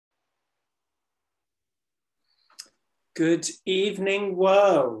Good evening,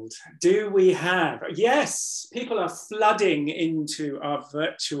 world. Do we have? Yes, people are flooding into our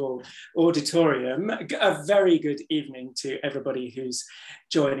virtual auditorium. A very good evening to everybody who's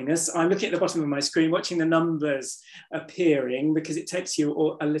joining us. I'm looking at the bottom of my screen, watching the numbers appearing because it takes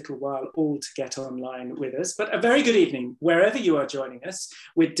you a little while all to get online with us. But a very good evening, wherever you are joining us.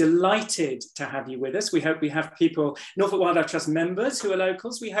 We're delighted to have you with us. We hope we have people, Norfolk Wildlife Trust members who are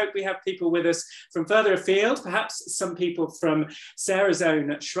locals. We hope we have people with us from further afield, perhaps some people from Sarah's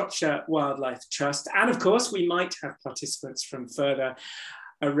own Shropshire Wildlife Trust. And of course, we might have participants from further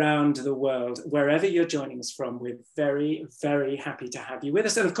around the world. Wherever you're joining us from, we're very, very happy to have you with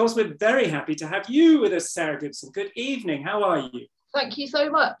us. And of course, we're very happy to have you with us, Sarah Gibson. Good evening, how are you? Thank you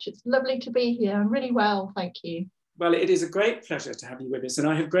so much. It's lovely to be here. I'm really well, thank you. Well, it is a great pleasure to have you with us, and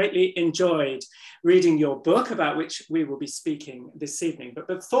I have greatly enjoyed reading your book, about which we will be speaking this evening. But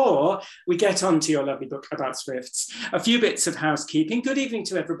before we get on to your lovely book about swifts, a few bits of housekeeping. Good evening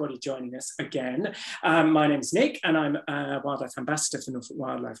to everybody joining us again. My name is Nick, and I'm a Wildlife Ambassador for Norfolk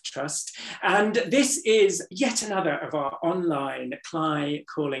Wildlife Trust. And this is yet another of our online Cley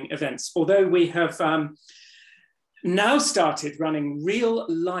Calling events, although we have now started running real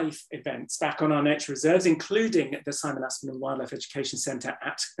life events back on our nature reserves, including the Simon Aspen Wildlife Education Centre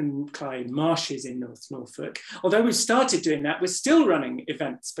at Cley Marshes in North Norfolk. Although we've started doing that, we're still running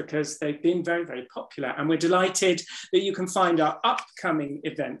events because they've been very, very popular. And we're delighted that you can find our upcoming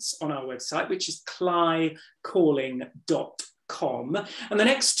events on our website, which is cleycalling.com. And the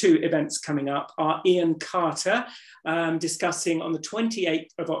next two events coming up are Ian Carter discussing on the 28th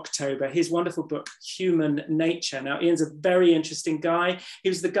of October his wonderful book, Human Nature. Now, Ian's a very interesting guy. He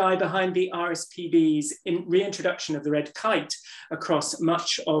was the guy behind the RSPB's reintroduction of the red kite across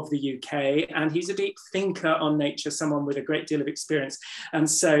much of the UK. And he's a deep thinker on nature, someone with a great deal of experience. And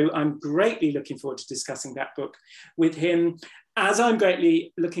so I'm greatly looking forward to discussing that book with him, as I'm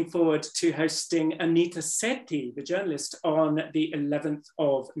greatly looking forward to hosting Anita Sethi, the journalist, on the 11th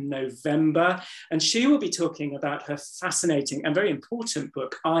of November. And she will be talking about her fascinating and very important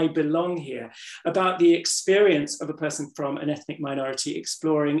book, I Belong Here, about the experience of a person from an ethnic minority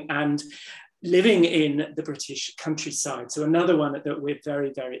exploring and living in the British countryside. So another one that we're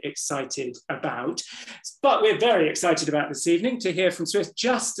very, very excited about. But we're very excited about this evening to hear from Swifts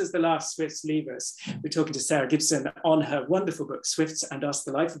just as the last Swifts leave us. We're talking to Sarah Gibson on her wonderful book, Swifts and Us,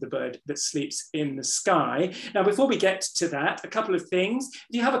 the Life of the Bird That Sleeps in the Sky. Now, before we get to that, a couple of things.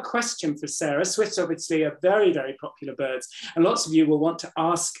 If you have a question for Sarah, Swifts obviously are very, very popular birds, and lots of you will want to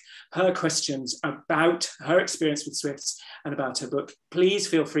ask her questions about her experience with swifts and about her book. Please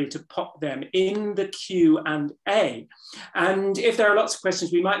feel free to pop them in the Q&A. And if there are lots of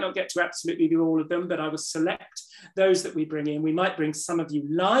questions, we might not get to absolutely do all of them, but I will select those that we bring in. We might bring some of you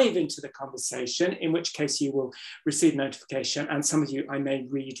live into the conversation, in which case you will receive notification, and some of you, I may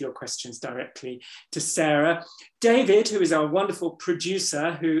read your questions directly to Sarah. David, who is our wonderful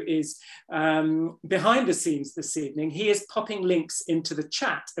producer, who is behind the scenes this evening, he is popping links into the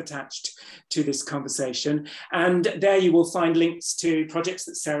chat attached to this conversation. And there you will find links to projects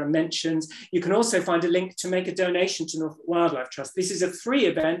that Sarah mentions. You can also find a link to make a donation to Norfolk Wildlife Trust. This is a free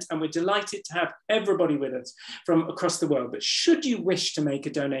event, and we're delighted to have everybody with us from across the world. But should you wish to make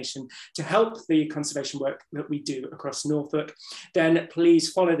a donation to help the conservation work that we do across Norfolk, then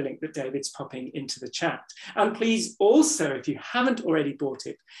please follow the link that David's popping into the chat. And please also, if you haven't already bought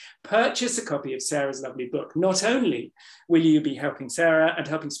it, purchase a copy of Sarah's lovely book. Not only will you be helping Sarah and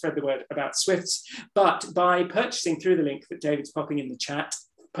helping spread the word about swifts, but by purchasing through the link that David's popping in the chat,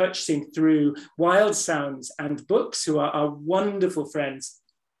 purchasing through Wild Sounds and Books, who are our wonderful friends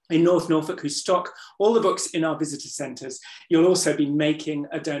in North Norfolk, who stock all the books in our visitor centres, you'll also be making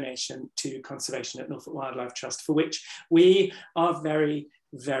a donation to conservation at Norfolk Wildlife Trust, for which we are very,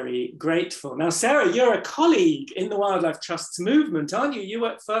 very grateful. Now, Sarah, you're a colleague in the Wildlife Trust's movement, aren't you? You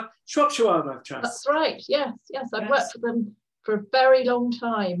work for Shropshire Wildlife Trust. That's right, yes. I've worked for them for a very long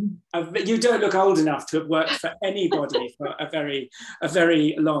time. You don't look old enough to have worked for anybody for a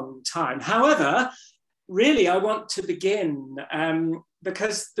very long time. However, really, I want to begin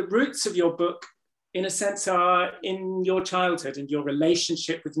because the roots of your book, in a sense, are in your childhood and your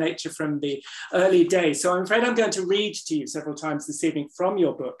relationship with nature from the early days. So I'm afraid I'm going to read to you several times this evening from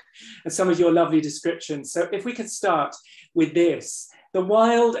your book and some of your lovely descriptions. So if we could start with this. The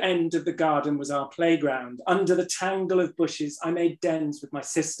wild end of the garden was our playground. Under the tangle of bushes, I made dens with my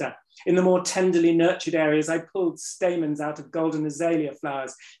sister. In the more tenderly nurtured areas, I pulled stamens out of golden azalea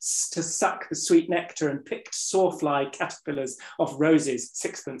flowers to suck the sweet nectar and picked sawfly caterpillars off roses,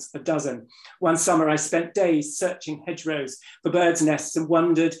 sixpence a dozen. One summer, I spent days searching hedgerows for birds' nests and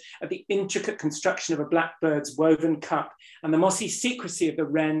wondered at the intricate construction of a blackbird's woven cup and the mossy secrecy of the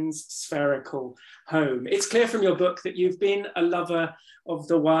wren's spherical home. It's clear from your book that you've been a lover of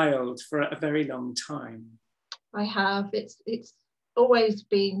the wild for a very long time. I have. It's always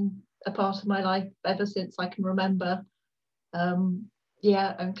been a part of my life ever since I can remember.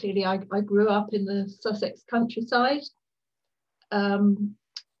 Yeah, and clearly I grew up in the Sussex countryside. And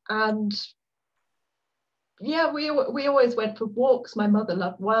yeah, we always went for walks. My mother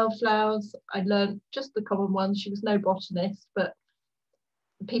loved wildflowers. I learned just the common ones. She was no botanist, but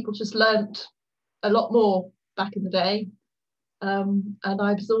people just learnt a lot more back in the day. And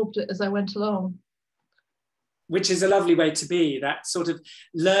I absorbed it as I went along. Which is a lovely way to be, that sort of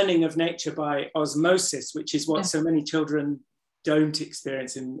learning of nature by osmosis, which is what so many children don't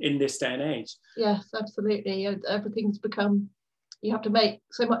experience in this day and age. Yes, absolutely. Everything's become, you have to make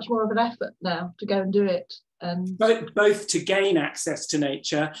so much more of an effort now to go and do it. And both to gain access to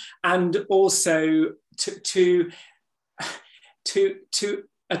nature and also to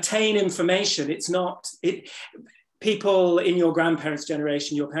attain information. It's not, people in your grandparents'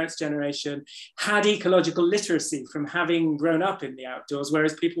 generation, your parents' generation, had ecological literacy from having grown up in the outdoors,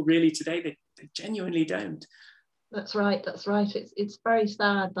 whereas people really today, they genuinely don't. That's right, that's right. It's very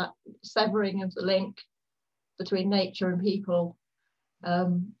sad, that severing of the link between nature and people.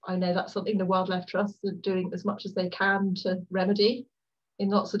 I know that's something the Wildlife Trust are doing as much as they can to remedy in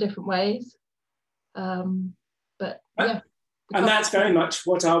lots of different ways. But yeah. And that's very much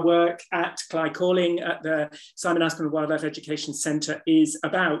what our work at Cley Calling at the Simon Aspinall Wildlife Education Centre is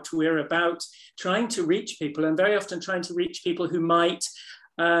about. We're about trying to reach people, and very often trying to reach people who might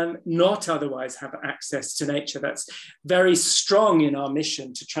not otherwise have access to nature. That's very strong in our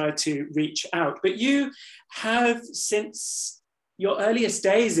mission to try to reach out. But you have, since your earliest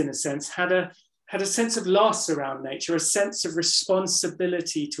days, in a sense, had a sense of loss around nature, a sense of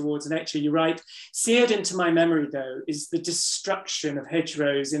responsibility towards nature. You write, seared into my memory, though, is the destruction of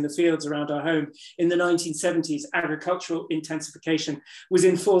hedgerows in the fields around our home. In the 1970s, agricultural intensification was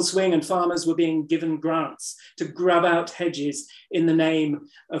in full swing and farmers were being given grants to grub out hedges in the name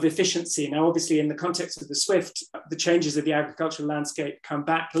of efficiency. Now, obviously, in the context of the Swift, the changes of the agricultural landscape come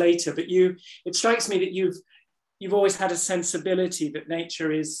back later, but it strikes me that you've always had a sensibility that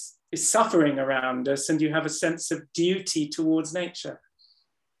nature is suffering around us, and you have a sense of duty towards nature.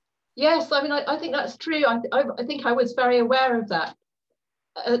 Yes, I mean, I think that's true. I think I was very aware of that,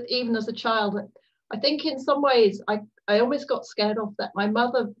 even as a child. I think in some ways I almost got scared off that. My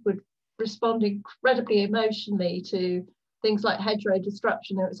mother would respond incredibly emotionally to things like hedgerow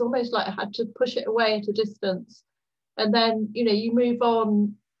destruction. It was almost like I had to push it away at a distance. And then, you move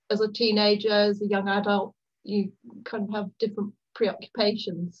on as a teenager, as a young adult, you kind of have different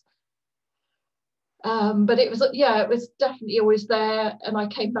preoccupations. But it was definitely always there, and I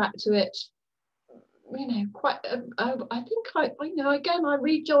came back to it, quite. I think again, I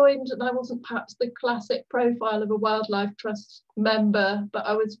rejoined, and I wasn't perhaps the classic profile of a Wildlife Trust member, but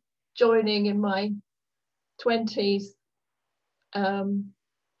I was joining in my 20s,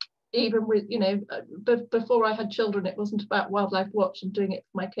 even with before I had children. It wasn't about Wildlife Watch and doing it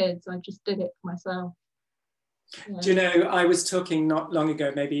for my kids. I just did it for myself. Yeah. Do you know, I was talking not long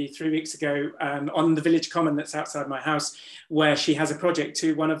ago, maybe 3 weeks ago, on the village common that's outside my house, where she has a project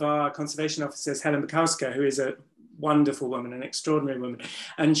to one of our conservation officers, Helen Bukowska, who is a wonderful woman, an extraordinary woman.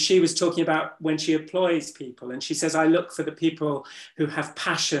 And she was talking about when she employs people, and she says, I look for the people who have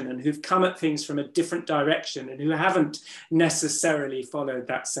passion and who've come at things from a different direction and who haven't necessarily followed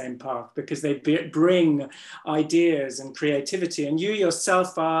that same path, because they bring ideas and creativity. And you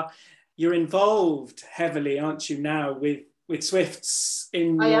yourself you're involved heavily, aren't you, now with Swifts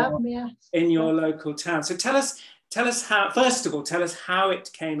in your local town. So tell us how, first of all, tell us how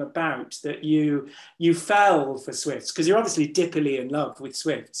it came about that you fell for Swifts, because you're obviously dippily in love with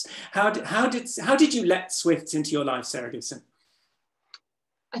Swifts. How did you let Swifts into your life, Sarah Gibson?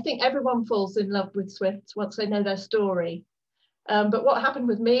 I think everyone falls in love with Swifts once they know their story. But what happened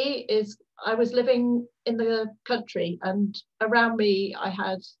with me is I was living in the country, and around me I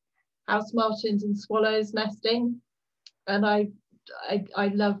had house martins and swallows nesting, and I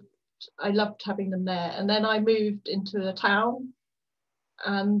loved having them there. And then I moved into a town,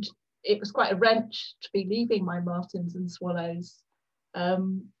 and it was quite a wrench to be leaving my martins and swallows, but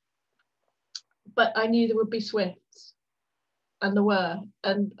I knew there would be swifts, and there were.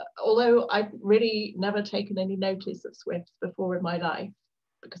 And although I'd really never taken any notice of swifts before in my life,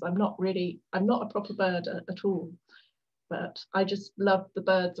 because I'm not a proper bird at all, but I just love the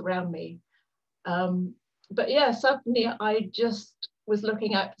birds around me. But yeah, suddenly I just was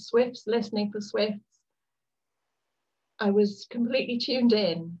looking out for swifts, listening for swifts. I was completely tuned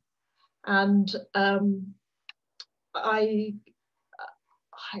in, and I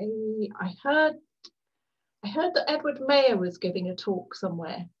heard that Edward Mayer was giving a talk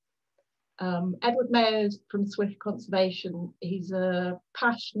somewhere. Edward Mayer is from Swift Conservation. He's a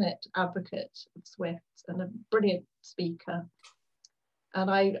passionate advocate of swifts and a brilliant speaker. And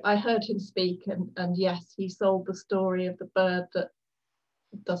I heard him speak, and yes, he sold the story of the bird that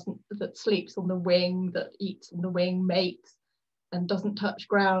sleeps on the wing, that eats on the wing, mates, and doesn't touch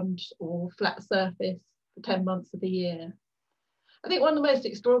ground or flat surface for 10 months of the year. I think one of the most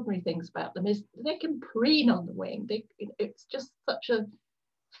extraordinary things about them is they can preen on the wing. It's just such a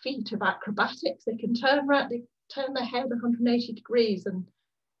feat of acrobatics. They can turn around, they turn their head 180 degrees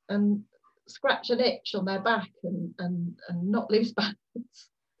and scratch an itch on their back and not lose balance.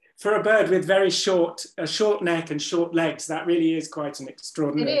 For a bird with a short neck and short legs, that really is quite an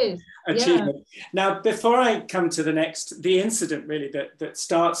extraordinary achievement. Yeah. Now, before I come to the incident really that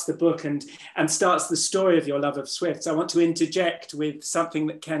starts the book and starts the story of your love of swifts, I want to interject with something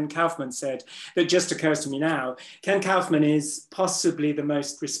that Ken Kaufman said that just occurs to me now. Ken Kaufman is possibly the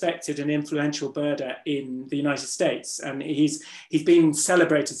most respected and influential birder in the United States, and he's been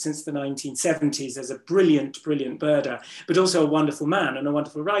celebrated since the 1970s as a brilliant, brilliant birder, but also a wonderful man and a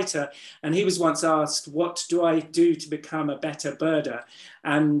wonderful writer. And he was once asked, what do I do to become a better birder?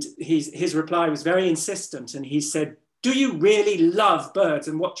 And his reply was very insistent. And he said, do you really love birds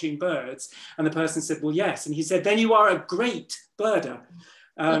and watching birds? And the person said, well, yes. And he said, then you are a great birder.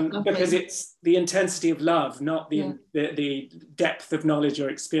 Because it's the intensity of love, not the depth of knowledge or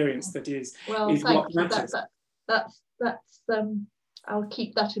experience that is what matters. That's I'll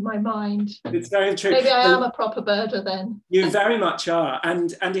keep that in my mind. It's very true. Maybe I am a proper birder then. You very much are.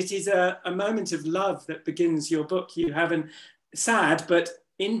 And it is a moment of love that begins your book. You have a sad but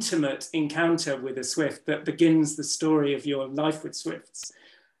intimate encounter with a swift that begins the story of your life with swifts.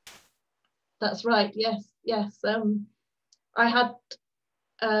 That's right. Yes. I had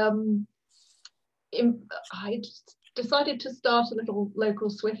I decided to start a little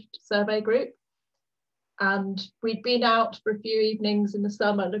local swift survey group. And we'd been out for a few evenings in the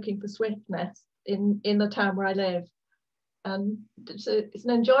summer looking for swift nests in the town where I live. And it's an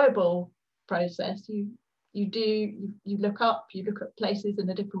enjoyable process. You look at places in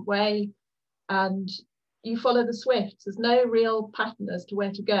a different way, and you follow the swifts. There's no real pattern as to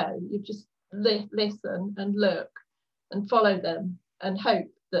where to go. You just listen and look and follow them and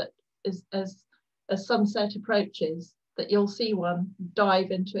hope that as sunset approaches that you'll see one dive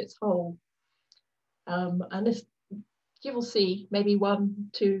into its hole. And this, you will see maybe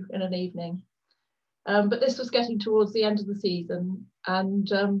 1, 2 in an evening. But this was getting towards the end of the season,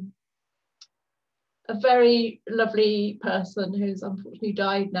 and a very lovely person who's unfortunately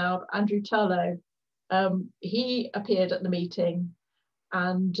died now, Andrew Turlow, he appeared at the meeting,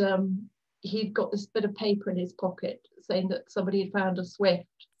 and he'd got this bit of paper in his pocket saying that somebody had found a swift.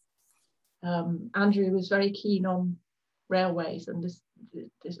 Andrew was very keen on railways, and this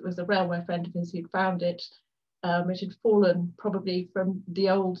was a railway friend of his who'd found it. It had fallen probably from the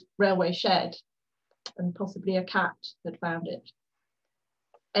old railway shed, and possibly a cat had found it.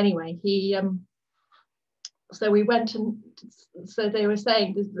 Anyway, so we went, and so they were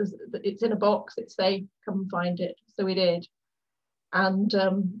saying it's in a box, it's safe, come and find it. So we did, and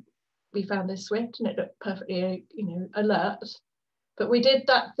we found this swift, and it looked perfectly, alert. But we did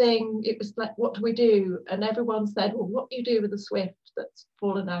that thing, it was like, what do we do? And everyone said, well, what you do with a swift that's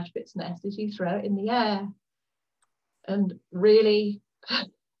fallen out of its nest is you throw it in the air. And really,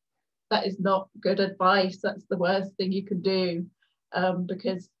 that is not good advice. That's the worst thing you can do,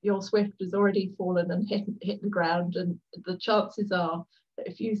 because your swift has already fallen and hit the ground. And the chances are that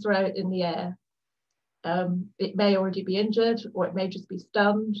if you throw it in the air, it may already be injured, or it may just be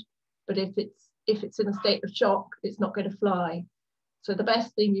stunned. But if it's in a state of shock, it's not going to fly. So the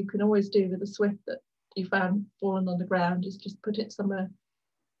best thing you can always do with a swift that you found fallen on the ground is just put it somewhere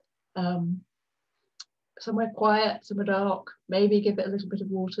quiet, somewhere dark, maybe give it a little bit of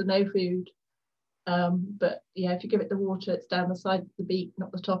water, no food. But yeah, if you give it the water, it's down the side of the beak,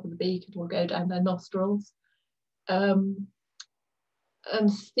 not the top of the beak. It will go down their nostrils. And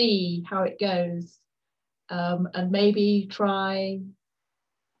see how it goes. And maybe try,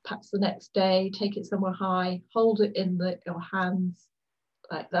 perhaps the next day, take it somewhere high, hold it in your hands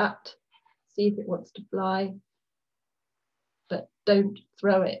like that, see if it wants to fly, but don't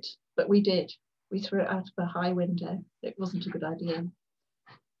throw it. But we did. We threw it out of a high window. It wasn't a good idea.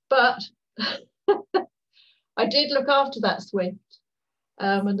 But I did look after that swift,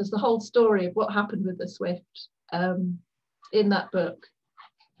 and there's the whole story of what happened with the swift in that book.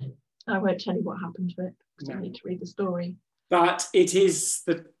 I won't tell you what happened to it because you need to read the story. But it is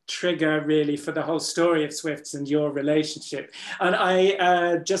the trigger really for the whole story of swifts and your relationship. And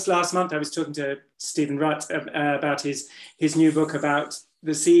I just last month I was talking to Stephen Rutt about his new book about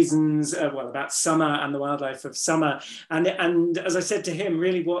the seasons, about summer and the wildlife of summer. And as I said to him,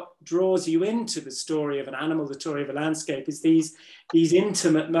 really what draws you into the story of an animal, the story of a landscape, is these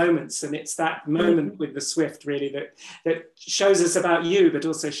intimate moments. And it's that moment with the swift really that shows us about you, but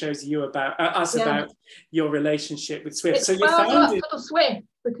also shows you about us, about your relationship with swift. It's so you found it for the swift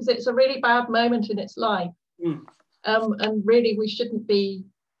because it's a really bad moment in its life. And really we shouldn't be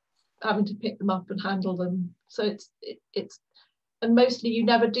having to pick them up and handle them. So it's and mostly you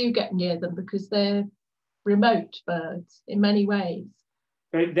never do get near them because they're remote birds in many ways.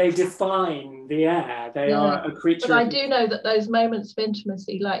 They define the air. They are a creature. But I do know that those moments of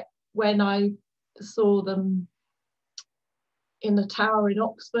intimacy, like when I saw them in the tower in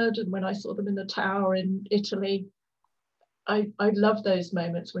Oxford and when I saw them in the tower in Italy, I love those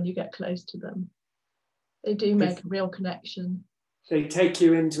moments when you get close to them. They do make a real connection. They take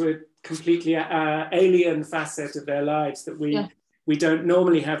you into a completely alien facet of their lives that we don't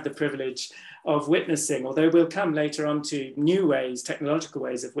normally have the privilege of witnessing, although we'll come later on to new ways, technological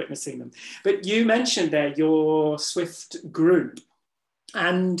ways of witnessing them. But you mentioned there your swift group,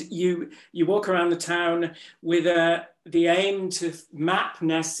 and you walk around the town with the aim to map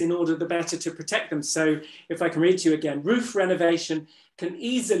nests in order the better to protect them. So if I can read to you again, roof renovation can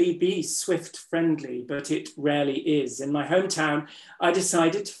easily be swift friendly, but it rarely is. In my hometown, I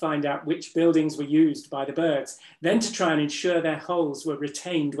decided to find out which buildings were used by the birds, then to try and ensure their holes were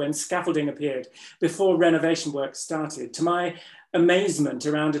retained when scaffolding appeared before renovation work started. To my amazement,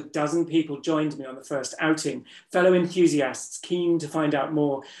 around a dozen people joined me on the first outing, fellow enthusiasts keen to find out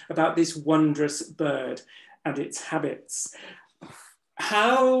more about this wondrous bird and its habits.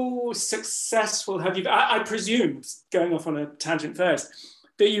 How successful have you been? I presume, going off on a tangent first,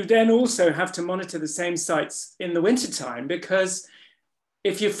 that you then also have to monitor the same sites in the wintertime, because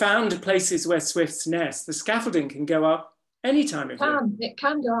if you found places where swifts nest, the scaffolding can go up anytime. It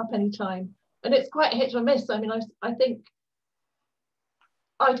can go up anytime. And it's quite hit or miss. I mean, I think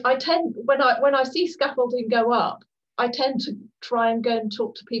I tend, when I see scaffolding go up, I tend to try and go and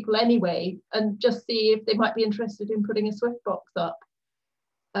talk to people anyway and just see if they might be interested in putting a swift box up.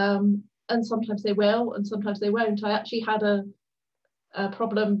 And sometimes they will, and sometimes they won't. I actually had a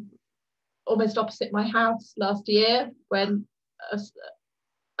problem almost opposite my house last year when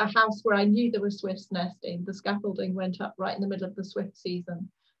a house where I knew there were swifts nesting, the scaffolding went up right in the middle of the swift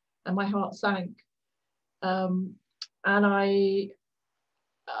season, and my heart sank. And I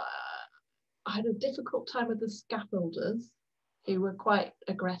had a difficult time with the scaffolders, who were quite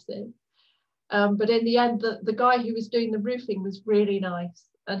aggressive. But in the end, the guy who was doing the roofing was really nice.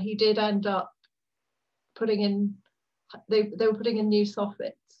 And he did end up putting in, they were putting in new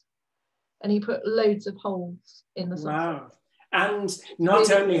soffits, and he put loads of holes in the soffits. Wow. And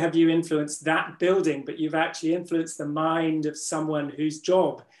not only have you influenced that building, but you've actually influenced the mind of someone whose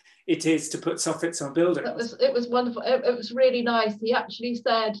job it is to put soffits on buildings. It was wonderful. It was really nice. He actually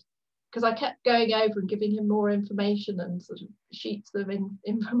said, because I kept going over and giving him more information and sort of sheets of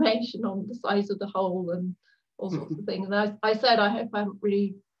information on the size of the hole and all sorts of things. And I said, I hope I haven't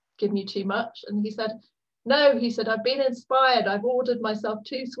really given you too much. And he said, no, he said, I've been inspired. I've ordered myself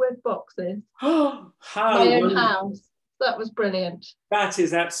 2 swift boxes. How my own house. That was brilliant. That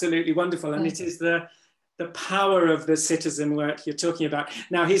is absolutely wonderful. And it is the power of the citizen work you're talking about.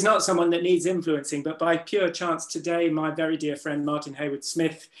 Now, he's not someone that needs influencing, but by pure chance today, my very dear friend Martin Hayward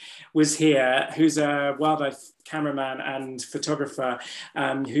Smith was here, who's a wildlife cameraman and photographer,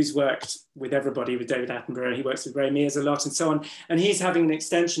 who's worked with everybody, with David Attenborough. He works with Ray Mears a lot and so on. And he's having an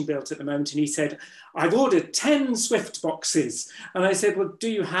extension built at the moment. And he said, I've ordered 10 swift boxes. And I said, well, do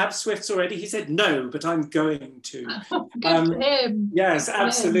you have swifts already? He said, no, but I'm going to. Good for him. Yes,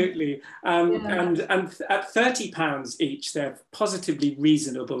 absolutely. And at £30 each, they're positively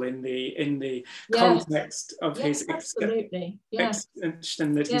reasonable in the context of his extension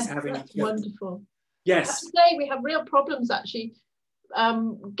that he's having. That's wonderful. Yes. Today we have real problems actually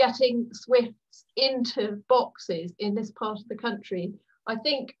getting swifts into boxes in this part of the country. I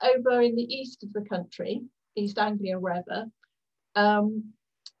think over in the east of the country, East Anglia, wherever,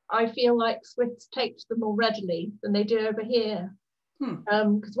 I feel like swifts take to them more readily than they do over here.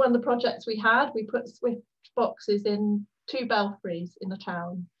 Because one of the projects we had, we put swift boxes in 2 belfries in the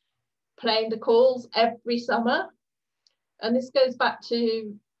town, playing the calls every summer. And this goes back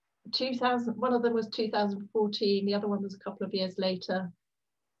to 2000, one of them was 2014, the other one was a couple of years later.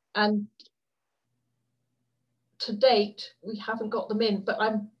 And to date, we haven't got them in, but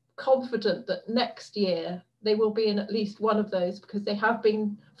I'm confident that next year they will be in at least one of those, because they have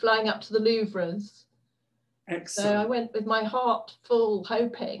been flying up to the Louvres. Excellent. So I went with my heart full,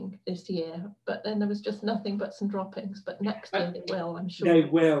 hoping this year, but then there was just nothing but some droppings. But next year they will, I'm sure. They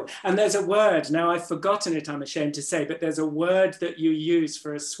will. And there's a word, now I've forgotten it, I'm ashamed to say, but there's a word that you use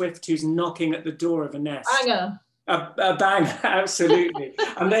for a swift who's knocking at the door of a nest. Banger. A banger, absolutely.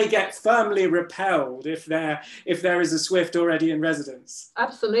 And they get firmly repelled if there is a swift already in residence.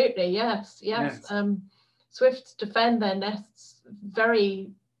 Absolutely, yes. Swifts defend their nests very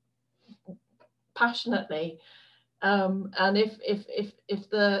passionately, and if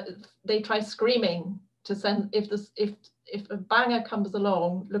they try screaming to send, if a banger comes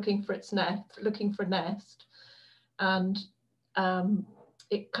along looking for its nest, looking for a nest, and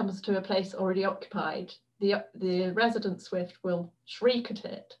it comes to a place already occupied, the resident swift will shriek at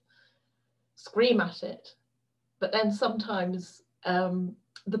it, scream at it, but then sometimes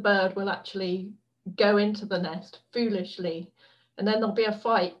the bird will actually go into the nest foolishly, and then there'll be a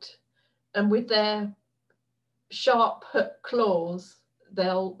fight, and with their sharp hook claws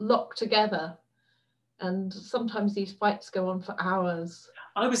they'll lock together, and sometimes these fights go on for hours.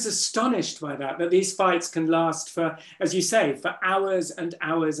 I was astonished by that these fights can last for, as you say, for hours and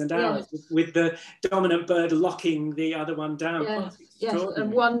hours and hours, yes. with the dominant bird locking the other one down. Yes,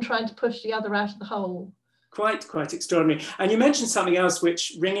 and one trying to push the other out of the hole. Quite extraordinary. And you mentioned something else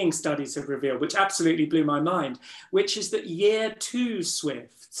which ringing studies have revealed, which absolutely blew my mind, which is that year 2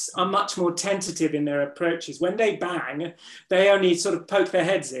 swifts are much more tentative in their approaches. When they bang, they only sort of poke their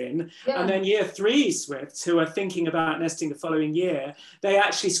heads in. And then year 3 swifts, who are thinking about nesting the following year, they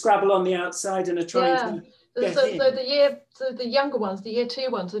actually scrabble on the outside and are trying to get in. So the younger ones, the year 2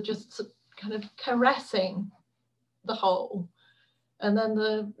 ones, are just kind of caressing the hole. And then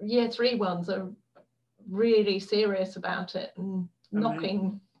the year 3 ones are really serious about it and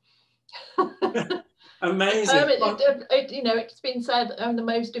knocking. Amazing. It's been said the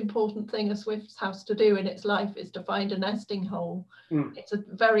most important thing a swift has to do in its life is to find a nesting hole. It's a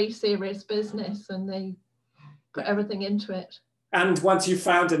very serious business, and they put everything into it. And once you've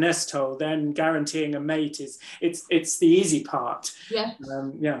found a nest hole, then guaranteeing a mate it's the easy part.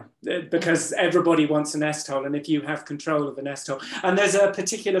 Because everybody wants a nest hole, and if you have control of the nest hole, and there's a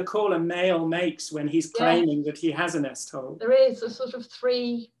particular call a male makes when he's claiming that he has a nest hole. There is a sort of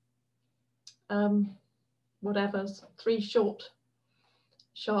 3 short,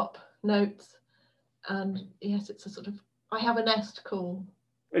 sharp notes, and yes, it's a sort of I have a nest call.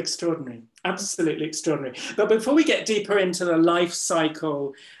 Extraordinary, absolutely extraordinary. But before we get deeper into the life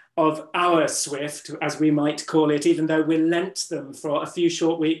cycle of our swift, as we might call it, even though we lent them for a few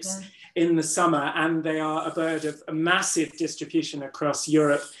short weeks in the summer, and they are a bird of a massive distribution across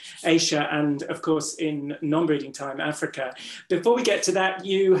Europe, Asia, and of course in non-breeding time, Africa. Before we get to that,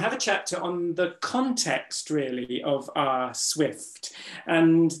 you have a chapter on the context really of our swift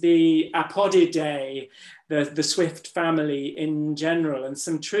and the Apodidae, the swift family in general, and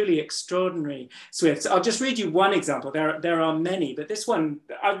some truly extraordinary swifts. I'll just read you one example. There are many, but this one,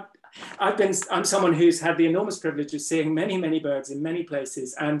 I'm someone who's had the enormous privilege of seeing many birds in many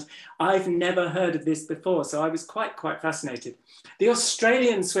places, and I've never heard of this before, so I was quite fascinated. The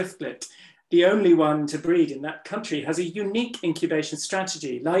Australian swiftlet, the only one to breed in that country, has a unique incubation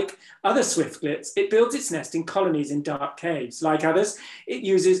strategy. Like other swiftlets, it builds its nest in colonies in dark caves. Like others, it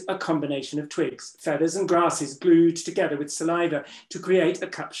uses a combination of twigs, feathers and grasses glued together with saliva to create a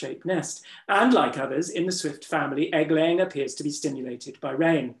cup-shaped nest. And like others in the swift family, egg laying appears to be stimulated by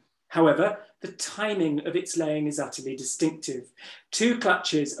rain. However, the timing of its laying is utterly distinctive. 2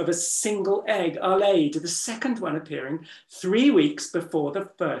 clutches of a single egg are laid, the second one appearing 3 weeks before the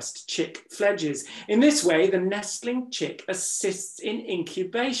first chick fledges. In this way, the nestling chick assists in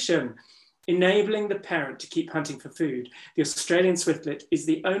incubation, enabling the parent to keep hunting for food. The Australian swiftlet is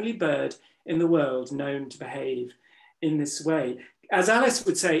the only bird in the world known to behave in this way. As Alice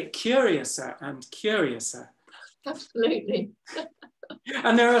would say, curiouser and curiouser. Absolutely.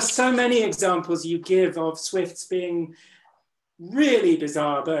 And there are so many examples you give of swifts being really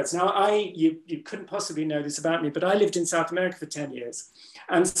bizarre birds. Now, you couldn't possibly know this about me, but I lived in South America for 10 years.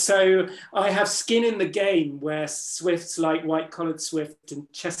 And so I have skin in the game where swifts like white-collared swift and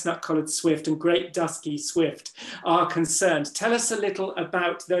chestnut-collared swift and great dusky swift are concerned. Tell us a little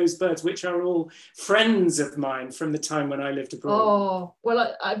about those birds, which are all friends of mine from the time when I lived abroad. Oh,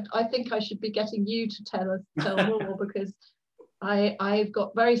 well, I think I should be getting you to tell more because I've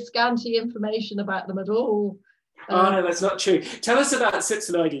got very scanty information about them at all. Oh, no, that's not true. Tell us about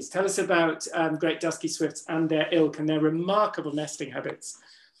Cypseloides. Tell us about great dusky swifts and their ilk and their remarkable nesting habits.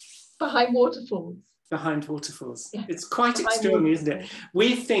 Behind waterfalls. Behind waterfalls. Yeah. It's quite Behind extraordinary, waterfalls. isn't it?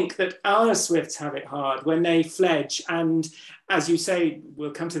 We think that our swifts have it hard when they fledge. And as you say,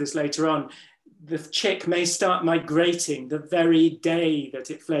 we'll come to this later on, the chick may start migrating the very day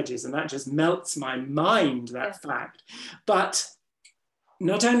that it fledges. And that just melts my mind, that fact. But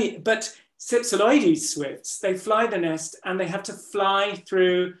not only, but Cypseloides swifts, they fly the nest and they have to fly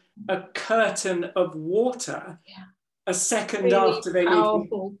through a curtain of water a second really after they leave.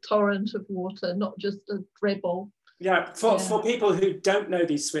 Powerful torrent of water, not just a dribble. Yeah, for people who don't know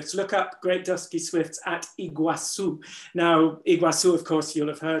these swifts, look up great dusky swifts at Iguazu. Now, Iguazu, of course, you'll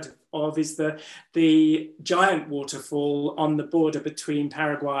have heard of, is the giant waterfall on the border between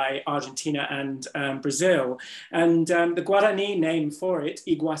Paraguay, Argentina, and Brazil. And the Guarani name for it,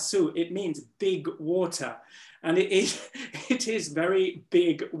 Iguazu, it means big water. And it is very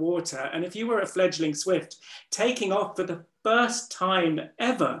big water. And if you were a fledgling swift taking off for the first time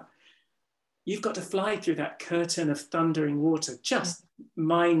ever, you've got to fly through that curtain of thundering water. Just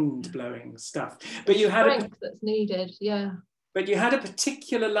mind-blowing stuff. But you had strength that's needed, But you had a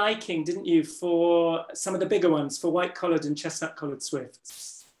particular liking, didn't you, for some of the bigger ones, for white-collared and chestnut-collared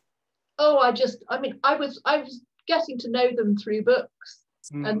swifts? Oh, I was getting to know them through books.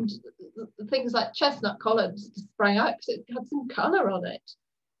 And things like chestnut collared sprang out because it had some colour on it.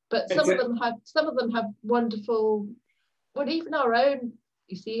 But some of them have wonderful, well, even our own,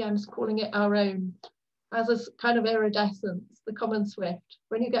 you see, I'm calling it our own, has a kind of iridescence, the common swift.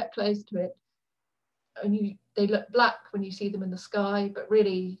 When you get close to it, and they look black when you see them in the sky, but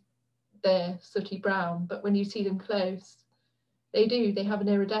really they're sooty brown. But when you see them close, they have an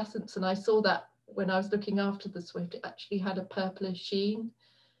iridescence. And I saw that when I was looking after the swift, it actually had a purplish sheen.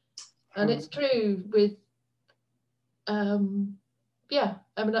 And it's true with, a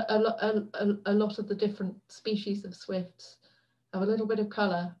lot of the different species of swifts have a little bit of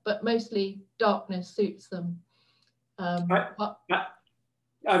colour, but mostly darkness suits them.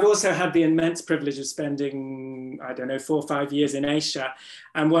 I've also had the immense privilege of spending, 4 or 5 years in Asia.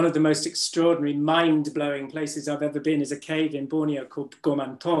 And one of the most extraordinary, mind-blowing places I've ever been is a cave in Borneo called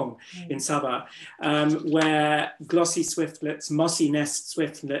Gomantong in Sabah, where glossy swiftlets, mossy nest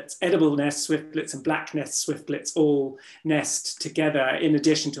swiftlets, edible nest swiftlets, and black nest swiftlets all nest together, in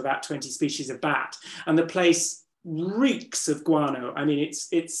addition to about 20 species of bat. And the place reeks of guano. I mean,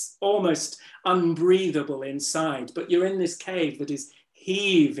 it's almost unbreathable inside, but you're in this cave that is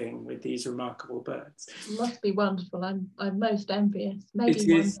heaving with these remarkable birds. It must be wonderful. I'm most envious.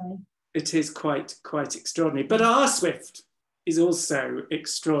 Maybe one day. It is quite extraordinary. But our swift is also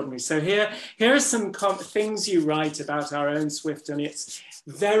extraordinary. So here are some things you write about our own swift and its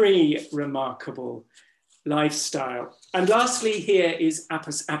very remarkable lifestyle. And lastly, here is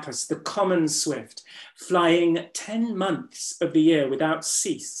Apus apus, the common swift, flying 10 months of the year without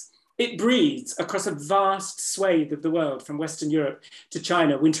cease. It breeds across a vast swathe of the world, from Western Europe to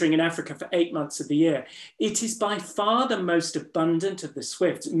China, wintering in Africa for 8 months of the year. It is by far the most abundant of the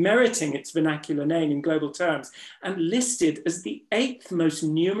swifts, meriting its vernacular name in global terms, and listed as the 8th most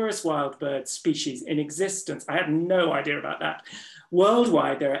numerous wild bird species in existence. I had no idea about that.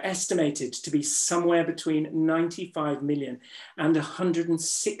 Worldwide, there are estimated to be somewhere between 95 million and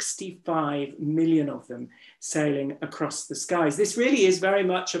 165 million of them sailing across the skies. This really is very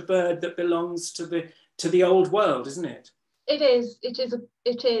much a bird that belongs to the old world, isn't it? It is,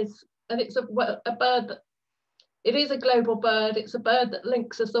 and it's a bird that, it is a global bird. It's a bird that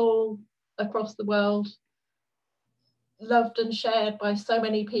links us all across the world, loved and shared by so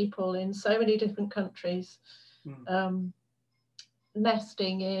many people in so many different countries.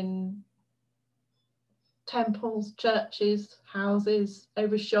 Nesting in temples, churches, houses,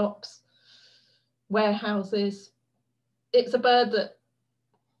 over shops, warehouses. It's a bird that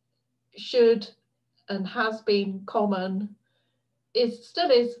should and has been common,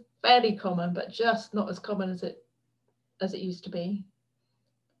 still is fairly common, but just not as common as it used to be.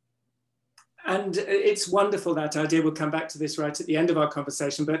 And it's wonderful, that idea. We'll come back to this right at the end of our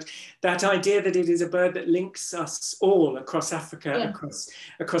conversation, but that idea that it is a bird that links us all across Africa,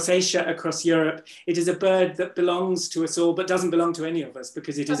 across Asia, across Europe. It is a bird that belongs to us all, but doesn't belong to any of us,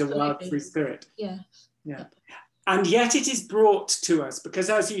 because it is a wild, free spirit. Yeah. And yet it is brought to us because,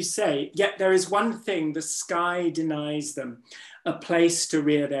 as you say, yet there is one thing the sky denies them: a place to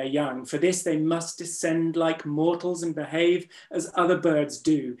rear their young. For this they must descend like mortals and behave as other birds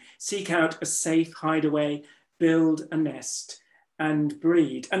do, seek out a safe hideaway, build a nest and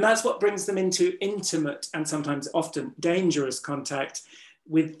breed. And that's what brings them into intimate and sometimes often dangerous contact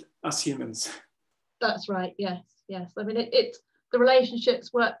with us humans. That's right. Yes, yes. I mean, it's the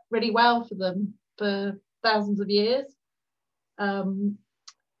relationships work really well for them for thousands of years. I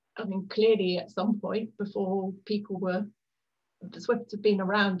mean, clearly at some point before people were, the swifts have been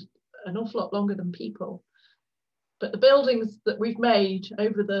around an awful lot longer than people. But the buildings that we've made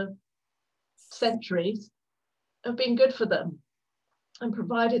over the centuries have been good for them and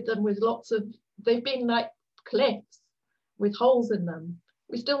provided them with lots of, they've been like cliffs with holes in them.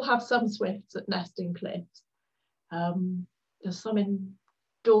 We still have some swifts that nest in cliffs. There's some in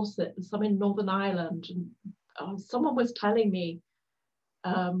Dorset, there's some in Northern Ireland. And someone was telling me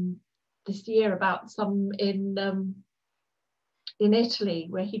this year about some in Italy,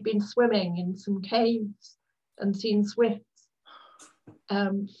 where he'd been swimming in some caves and seen swifts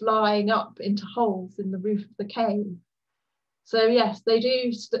flying up into holes in the roof of the cave. So yes, they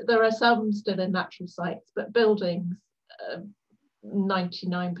do. There are some still in natural sites, but buildings,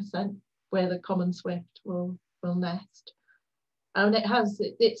 99% where the common swift will nest. And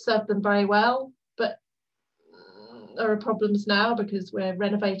it served them very well, but there are problems now because we're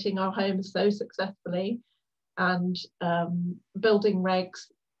renovating our homes so successfully, and building regs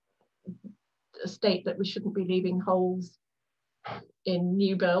state that we shouldn't be leaving holes in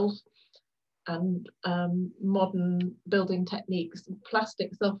new build, and modern building techniques,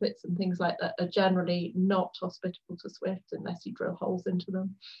 plastic soffits and things like that are generally not hospitable to swifts unless you drill holes into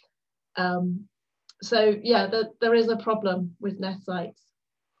them. So yeah, there is a problem with nest sites.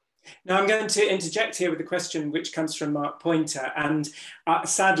 Now I'm going to interject here with a question which comes from Mark Pointer, and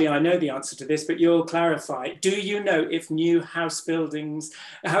sadly I know the answer to this, but you'll clarify. Do you know if new house buildings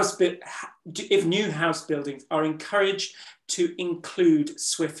are encouraged to include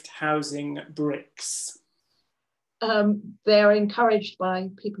swift housing bricks? They're encouraged by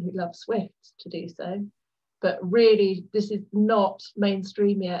people who love swifts to do so, but really this is not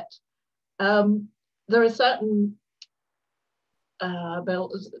mainstream yet. There are certain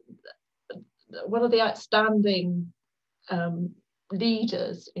builders. One of the outstanding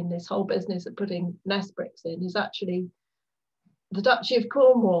leaders in this whole business of putting nest bricks in is actually the Duchy of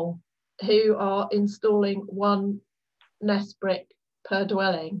Cornwall, who are installing one nest brick per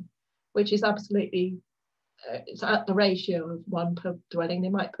dwelling, which is absolutely, it's at the ratio of one per dwelling. They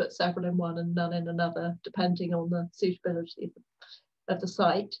might put several in one and none in another, depending on the suitability of the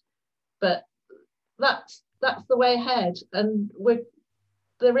site. But that's the way ahead, and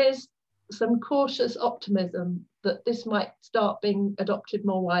there is some cautious optimism that this might start being adopted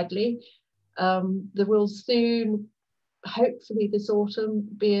more widely. There will soon, hopefully this autumn,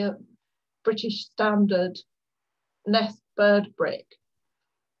 be a British standard nest bird brick,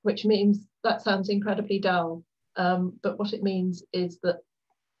 which means, that sounds incredibly dull, but what it means is that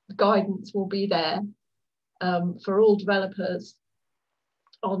guidance will be there for all developers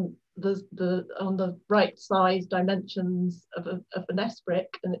on the right size dimensions of a nest brick,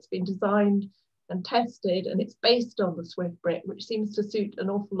 and it's been designed and tested, and it's based on the swift brick, which seems to suit an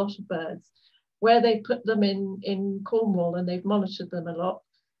awful lot of birds. Where they put them in Cornwall, and they've monitored them a lot,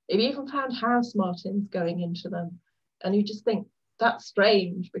 they've even found house martins going into them, and you just think that's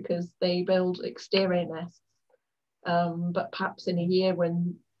strange because they build exterior nests, but perhaps in a year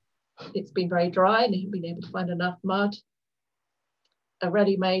when it's been very dry and they haven't been able to find enough mud, a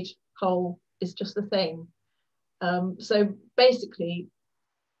ready-made hole is just the thing. So basically,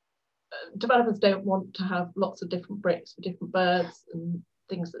 developers don't want to have lots of different bricks for different birds and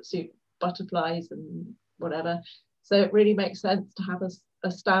things that suit butterflies and whatever. So it really makes sense to have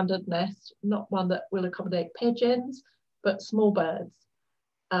a standard nest, not one that will accommodate pigeons, but small birds.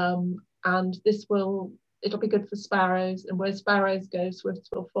 And it'll be good for sparrows, and where sparrows go, swifts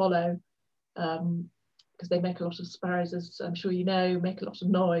will follow, because they make a lot of, sparrows, as I'm sure you know, make a lot of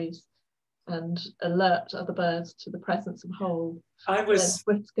noise and alert other birds to the presence of hole.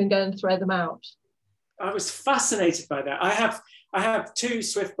 Swifts can go and throw them out. I was fascinated by that. I have two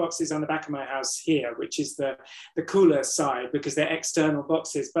swift boxes on the back of my house here, which is the cooler side because they're external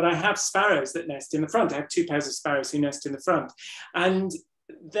boxes, but I have sparrows that nest in the front. I have two pairs of sparrows who nest in the front, and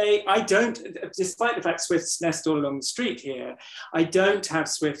I don't, despite the fact swifts nest all along the street here, I don't have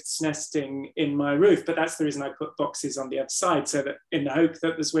swifts nesting in my roof, but that's the reason I put boxes on the other side, so that in the hope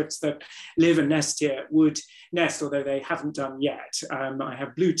that the swifts that live and nest here would nest, although they haven't done yet. I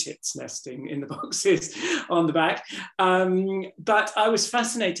have blue tits nesting in the boxes on the back. But I was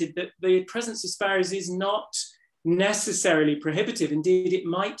fascinated that the presence of sparrows is not necessarily prohibitive. Indeed, it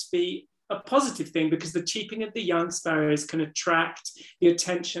might be a positive thing, because the cheeping of the young sparrows can attract the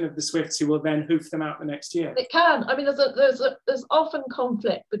attention of the swifts, who will then hoof them out the next year. It can. I mean, there's often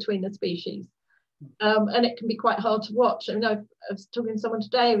conflict between the species, and it can be quite hard to watch. I mean, I was talking to someone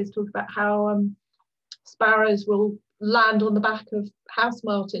today who was talking about how sparrows will land on the back of house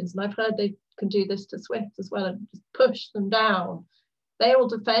martins, and I've heard they can do this to swifts as well, and just push them down. They will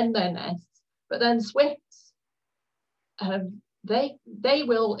defend their nests, but then swifts, they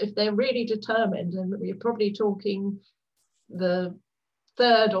will, if they're really determined, and we're probably talking the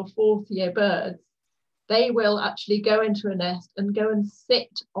 3rd or 4th year birds, they will actually go into a nest and go and sit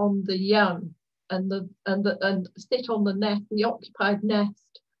on the young and sit on the nest, the occupied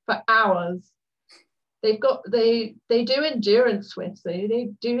nest, for hours. They do endurance swifts. They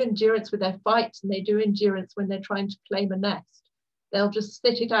do endurance with their fights, and they do endurance when they're trying to claim a nest. They'll just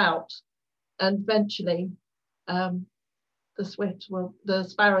sit it out, and eventually the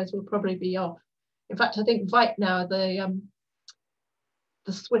sparrows will probably be off. In fact, I think Veit now, the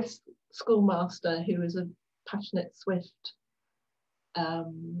Swiss schoolmaster, who is a passionate Swift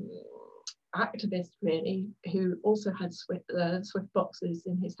activist, really, who also had Swift boxes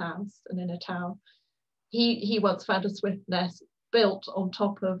in his house and in a tower. He once found a swift nest built on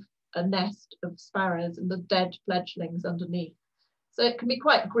top of a nest of sparrows and the dead fledglings underneath. So it can be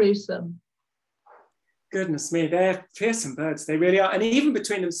quite gruesome. Goodness me, they're fearsome birds, they really are. And even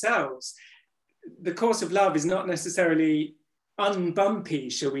between themselves, the course of love is not necessarily unbumpy,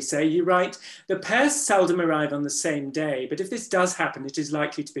 shall we say. You write, the pairs seldom arrive on the same day, but if this does happen, it is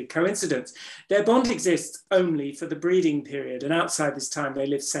likely to be coincidence. Their bond exists only for the breeding period, and outside this time they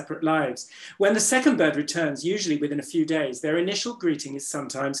live separate lives. When the second bird returns, usually within a few days, their initial greeting is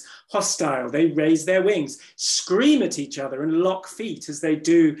sometimes hostile. They raise their wings, scream at each other, and lock feet as they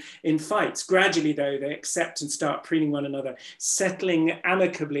do in fights. Gradually, though, they accept and start preening one another, settling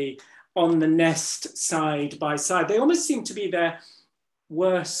amicably on the nest side by side. They almost seem to be their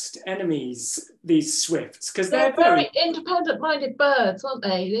worst enemies, these swifts, because they're very independent-minded birds, aren't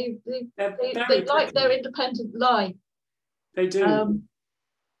they? They like their independent life. They do.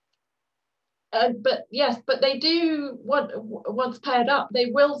 But yes, but they do, once paired up, they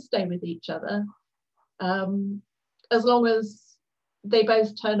will stay with each other, as long as they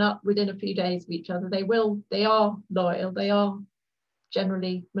both turn up within a few days of each other. They are loyal, they are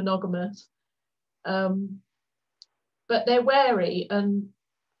generally monogamous, but they're wary, and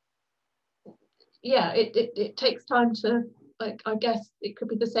yeah, it takes time to, like, I guess it could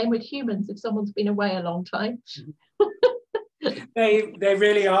be the same with humans if someone's been away a long time. They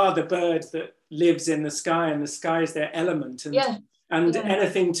really are the bird that lives in the sky, and the sky is their element, and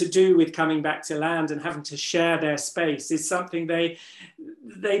anything to do with coming back to land and having to share their space is something they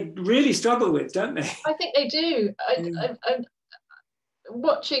really struggle with, don't they? I think they do. I'm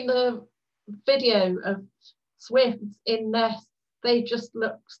watching the video of swifts in nests, they just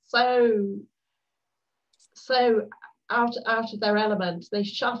look so out of their element. They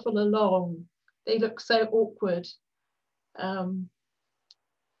shuffle along, they look so awkward, and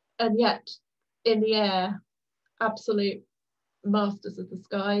yet in the air, absolute masters of the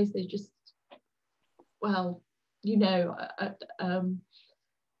skies. They just, well, you know,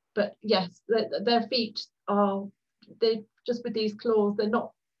 but yes, their feet are, they just, with these claws, they're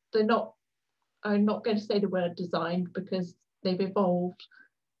not, I'm not going to say the word designed because they've evolved,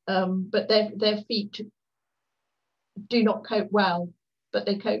 but their feet do not cope well, but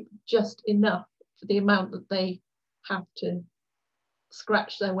they cope just enough for the amount that they have to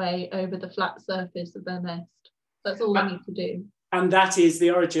scratch their way over the flat surface of their nest. That's all they need to do. And that is the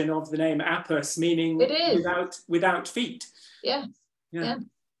origin of the name Apus, meaning it is without feet. Yes. Yeah.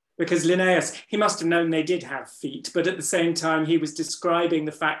 Because Linnaeus, he must have known they did have feet, but at the same time, he was describing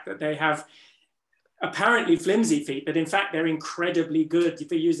the fact that they have apparently flimsy feet, but in fact, they're incredibly good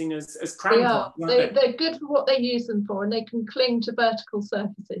for using as crampons. They're good for what they use them for, and they can cling to vertical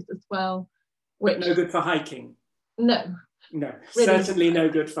surfaces as well. But no good for hiking. No. No, really, certainly no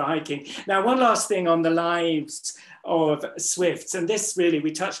good for hiking. Now, one last thing on the lives of swifts, and this really,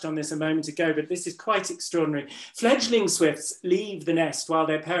 we touched on this a moment ago, but this is quite extraordinary. Fledgling swifts leave the nest while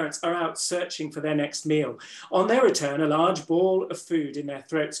their parents are out searching for their next meal. On their return, a large ball of food in their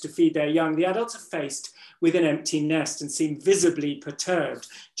throats to feed their young. The adults are faced with an empty nest and seem visibly perturbed,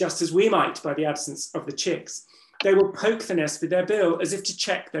 just as we might by the absence of the chicks. They will poke the nest with their bill as if to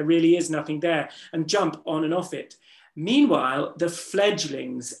check there really is nothing there and jump on and off it. Meanwhile, the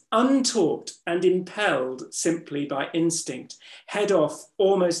fledglings, untaught and impelled simply by instinct, head off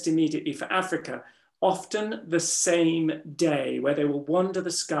almost immediately for Africa, often the same day, where they will wander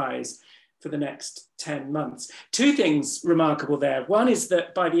the skies for the next 10 months. Two things remarkable there. One is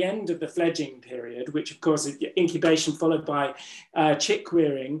that by the end of the fledging period, which of course is incubation followed by chick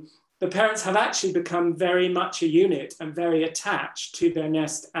rearing, the parents have actually become very much a unit and very attached to their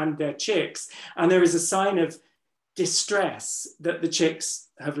nest and their chicks. And there is a sign of distress that the chicks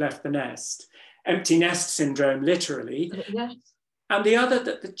have left the nest. empty nest syndrome, literally. Yes. And the other,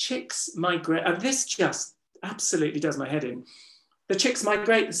 that the chicks migrate, and this just absolutely does my head in. The chicks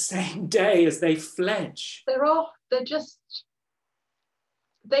migrate the same day as they fledge. They're off. They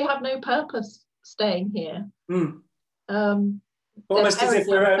have no purpose staying here. Almost as if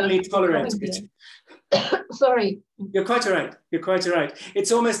they're only tolerated. Sorry. You're quite right. You're quite right.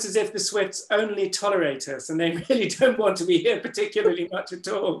 It's almost as if the swifts only tolerate us and they really don't want to be here particularly much at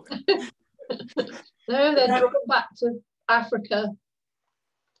all. No, they're drawn back to Africa.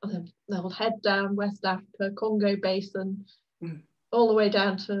 They'll head down West Africa, Congo Basin, all the way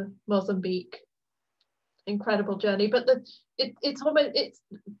down to Mozambique. Incredible journey. But it's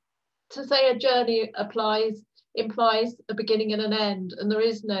to say a journey implies a beginning and an end, and there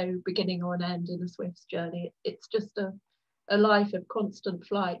is no beginning or an end in a swift's journey. It's just a life of constant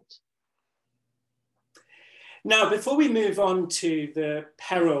flight. Now, before we move on to the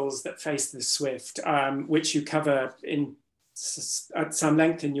perils that face the swift, which you cover at some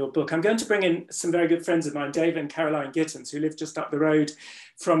length in your book, I'm going to bring in some very good friends of mine, Dave and Caroline Gittins, who live just up the road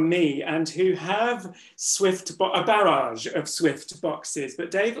from me and who have a barrage of swift boxes.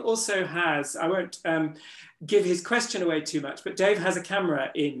 But Dave also has, I won't give his question away too much, but Dave has a camera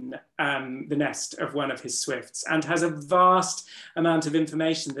in the nest of one of his swifts and has a vast amount of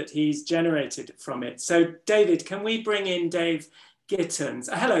information that he's generated from it. So David, can we bring in Dave Gittins?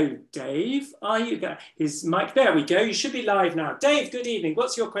 Hello, Dave. Are you there? His mic, there we go. You should be live now. Dave, good evening.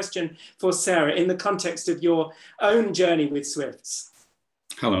 What's your question for Sarah in the context of your own journey with swifts?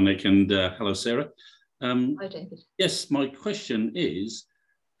 Hello, Nick, and hello, Sarah. Hi, David. Yes, my question is,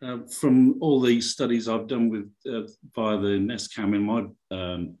 from all the studies I've done with via the Nest Cam in my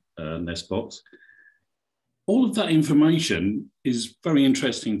Nest box, all of that information is very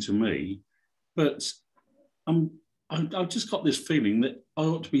interesting to me, but I've just got this feeling that I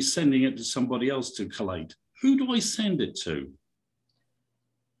ought to be sending it to somebody else to collate. Who do I send it to?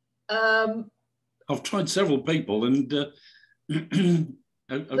 I've tried several people and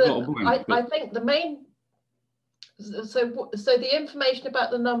I've got a blank. I think the main, so the information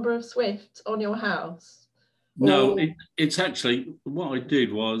about the number of swifts on your house? No, it's actually, what I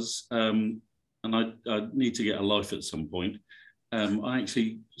did was, and I need to get a life at some point, I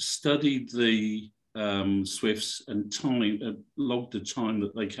actually studied the swifts and logged the time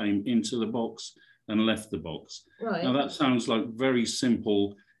that they came into the box and left the box. Right. Now that sounds like very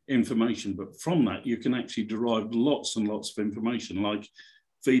simple information, but from that you can actually derive lots and lots of information, like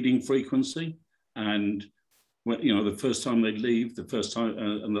feeding frequency and the first time they leave, the first time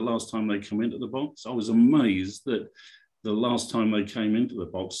and the last time they come into the box. I was amazed that the last time they came into the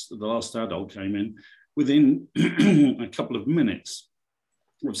box, the last adult came in within a couple of minutes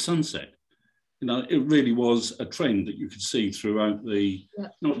of sunset. It really was a trend that you could see throughout the,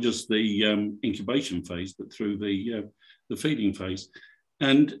 not just the incubation phase, but through the feeding phase.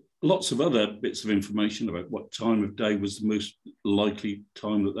 And lots of other bits of information about what time of day was the most likely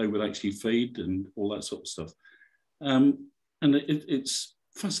time that they would actually feed and all that sort of stuff. And it's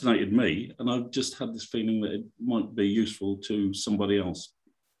fascinated me, and I've just had this feeling that it might be useful to somebody else.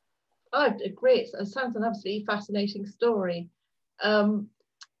 I agree. It sounds an absolutely fascinating story. It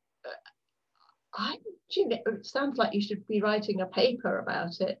sounds like you should be writing a paper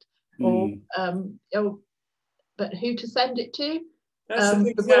about it, but who to send it to? There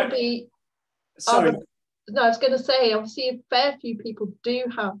will be. Sorry. No, I was going to say, obviously, a fair few people do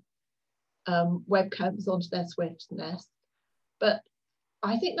have webcams onto their Swift nest, but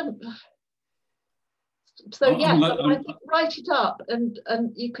I think them. So yes, I think write it up, and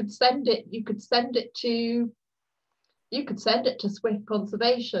you could send it. You could send it to Swift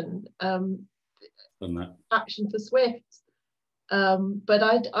Conservation. Action for Swifts, but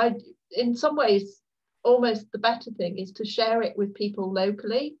I in some ways, almost the better thing is to share it with people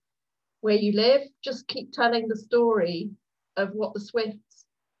locally where you live. Just keep telling the story of what the swifts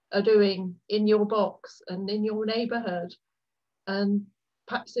are doing in your box and in your neighborhood, and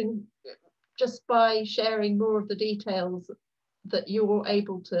perhaps just by sharing more of the details that you're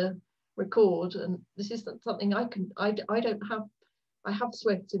able to record. And this isn't something I don't have. I have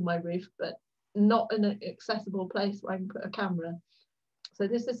swifts in my roof, but not in an accessible place where I can put a camera. So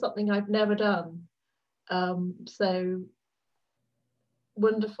this is something I've never done. So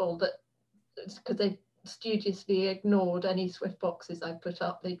wonderful that, because they've studiously ignored any swift boxes I put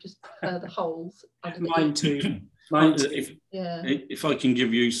up. They just prefer the holes. Mine too. If I can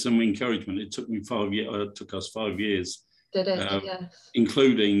give you some encouragement, it took me 5 years. It took us 5 years. Did it? Yes.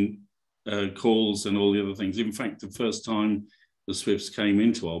 Including calls and all the other things. In fact, the first time the swifts came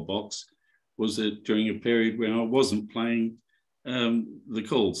into our box was during a period when I wasn't playing the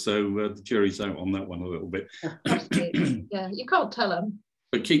call. So the jury's out on that one a little bit. Absolutely. Yeah, you can't tell them.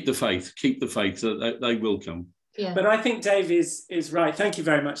 But keep the faith. Keep the faith. They will come. Yeah. But I think Dave is right. Thank you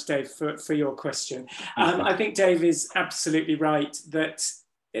very much, Dave, for your question. I think Dave is absolutely right that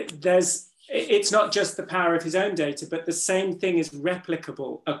it's not just the power of his own data, but the same thing is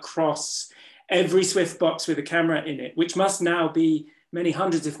replicable across every Swift box with a camera in it, which must now be many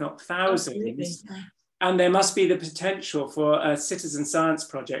hundreds, if not thousands. Absolutely, yeah. And there must be the potential for a citizen science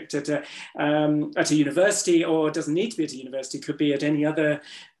project at a university, or it doesn't need to be at a university, it could be at any other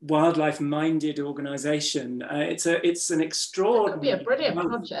wildlife-minded organisation. It's an extraordinary... It could be a brilliant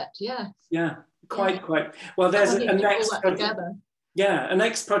project, yeah. Yeah, quite. Well, there's a next project. Yeah, a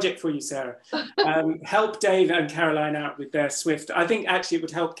next project for you, Sarah. Help Dave and Caroline out with their Swift. I think actually it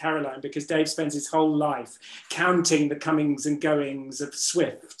would help Caroline because Dave spends his whole life counting the comings and goings of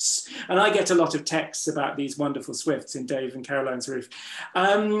Swifts. And I get a lot of texts about these wonderful Swifts in Dave and Caroline's roof.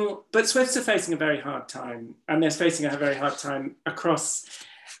 But Swifts are facing a very hard time, and they're facing a very hard time across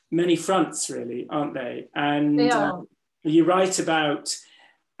many fronts, really, aren't they? And they are. You write about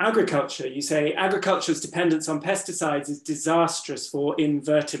agriculture. You say agriculture's dependence on pesticides is disastrous for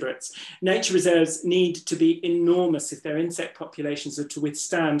invertebrates. Nature reserves need to be enormous if their insect populations are to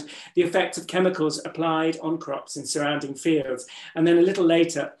withstand the effects of chemicals applied on crops in surrounding fields. And then a little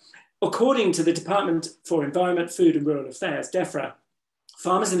later, according to the Department for Environment, Food and Rural Affairs, DEFRA,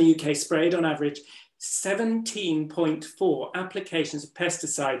 farmers in the UK sprayed on average 17.4 applications of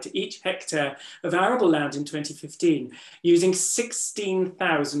pesticide to each hectare of arable land in 2015, using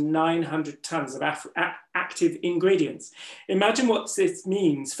 16,900 tonnes of active ingredients. Imagine what this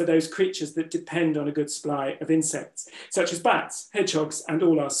means for those creatures that depend on a good supply of insects, such as bats, hedgehogs, and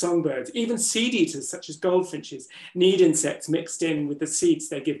all our songbirds. Even seed eaters, such as goldfinches, need insects mixed in with the seeds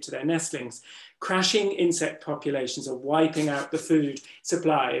they give to their nestlings. Crashing insect populations are wiping out the food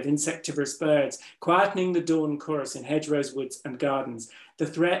supply of insectivorous birds, quietening the dawn chorus in hedgerows, woods and gardens. The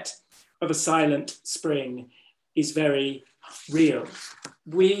threat of a silent spring is very real.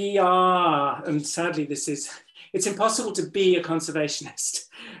 We are, and sadly it's impossible to be a conservationist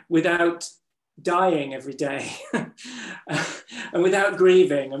without dying every day and without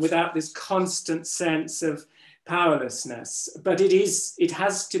grieving and without this constant sense of powerlessness. But it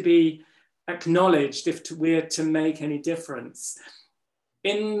has to be acknowledged if we're to make any difference.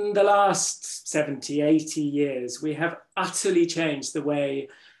 In the last 70, 80 years, we have utterly changed the way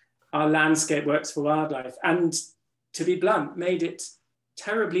our landscape works for wildlife and, to be blunt, made it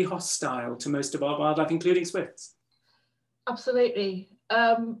terribly hostile to most of our wildlife, including swifts. Absolutely.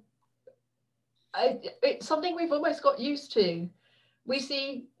 It's something we've almost got used to. We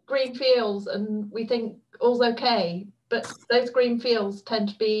see green fields and we think all's okay, but those green fields tend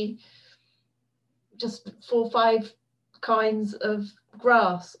to be just 4 or 5 kinds of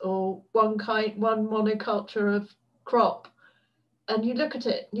grass or one monoculture of crop, and you look at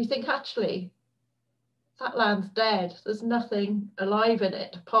it and you think, actually that land's dead, there's nothing alive in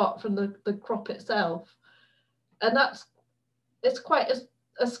it apart from the crop itself. And it's quite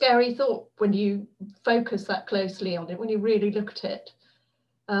a scary thought when you focus that closely on it, when you really look at it.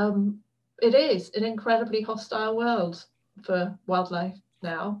 It is an incredibly hostile world for wildlife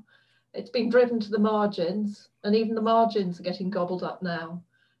now. It's been driven to the margins, and even the margins are getting gobbled up now.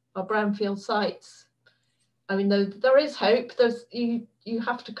 Our brownfield sites. I mean, there is hope. You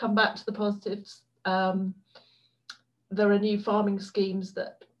have to come back to the positives. There are new farming schemes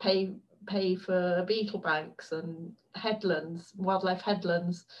that pay for beetle banks and headlands, wildlife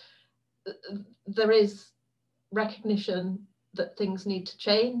headlands. There is recognition that things need to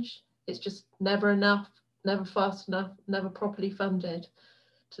change. It's just never enough, never fast enough, never properly funded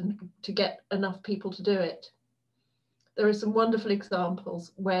to get enough people to do it. There are some wonderful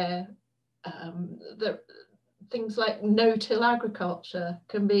examples where things like no-till agriculture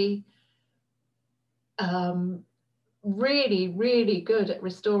can be really, really good at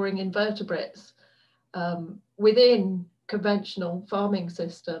restoring invertebrates within conventional farming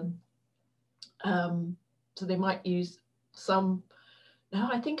system. So they might use some. Now,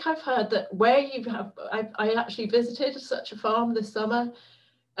 I think I've heard that where I actually visited such a farm this summer,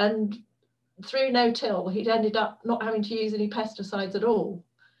 and through no-till, he'd ended up not having to use any pesticides at all.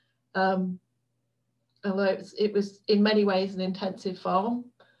 Although it was in many ways an intensive farm,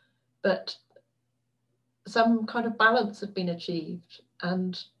 but some kind of balance had been achieved,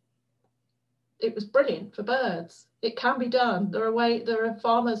 and it was brilliant for birds. It can be done. There are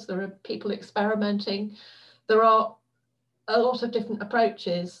farmers, there are people experimenting. There are a lot of different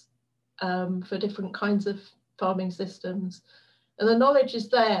approaches for different kinds of farming systems, and the knowledge is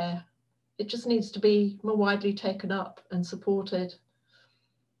there. it just needs to be more widely taken up and supported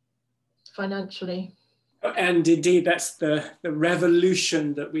financially. And indeed, that's the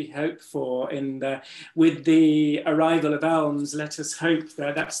revolution that we hope for with the arrival of elms. Let us hope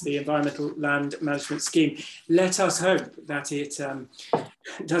that that's the Environmental Land Management Scheme. Let us hope that it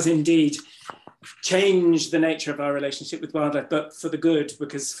does indeed change the nature of our relationship with wildlife, but for the good,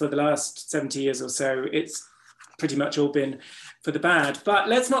 because for the last 70 years or so, it's pretty much all been for the bad. But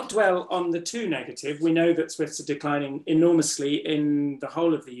let's not dwell on the too negative. We know that swifts are declining enormously in the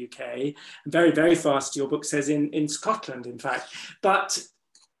whole of the UK, very, very fast, your book says, in Scotland, in fact. But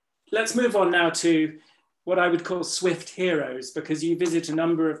let's move on now to what I would call swift heroes, because you visit a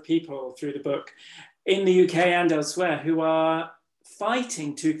number of people through the book in the UK and elsewhere who are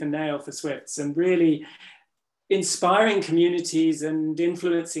fighting tooth and nail for swifts and really inspiring communities and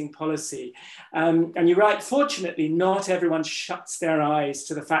influencing policy. And you're right, fortunately, not everyone shuts their eyes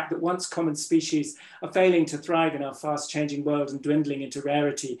to the fact that once common species are failing to thrive in our fast changing world and dwindling into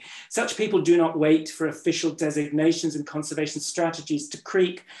rarity. Such people do not wait for official designations and conservation strategies to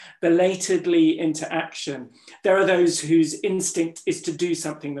creep belatedly into action. There are those whose instinct is to do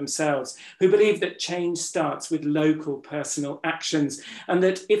something themselves, who believe that change starts with local personal actions, and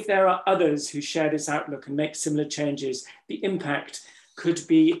that if there are others who share this outlook and make similar changes, the impact could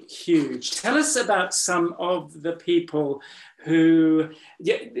be huge. Tell us about some of the people who,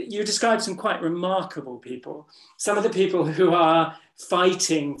 you described some quite remarkable people, some of the people who are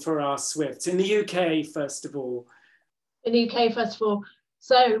fighting for our swifts in the UK, first of all. In the UK, first of all.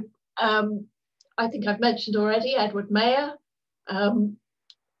 So I think I've mentioned already Edward Mayer,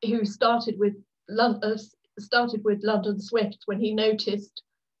 who started with London swifts when he noticed,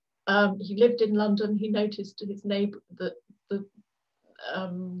 he lived in London, he noticed his neighbour that the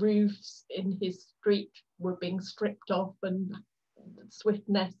roofs in his street were being stripped off and swift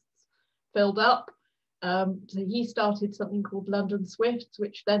nests filled up. So he started something called London Swifts,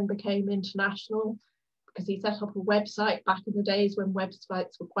 which then became international because he set up a website back in the days when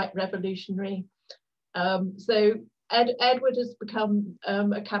websites were quite revolutionary. So Edward has become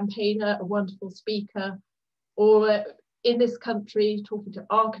a campaigner, a wonderful speaker, or in this country talking to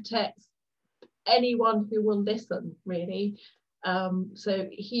architects, anyone who will listen, really. So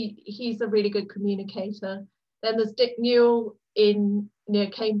he's a really good communicator. Then there's Dick Newell near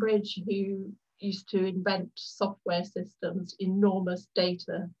Cambridge, who used to invent software systems, enormous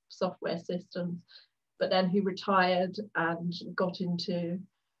data software systems, but then who retired and got into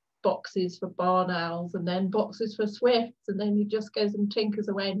boxes for barn owls and then boxes for swifts, and then he just goes and tinkers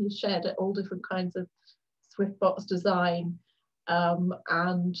away, and he's shared at all different kinds of swift box design,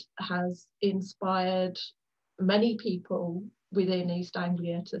 and has inspired many people within East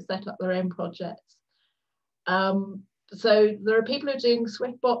Anglia to set up their own projects. So there are people who are doing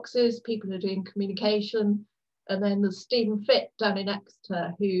swift boxes, people who are doing communication, and then there's Stephen Fitt down in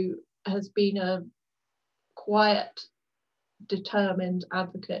Exeter, who has been a quiet, determined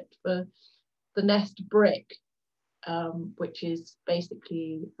advocate for the nest brick, which is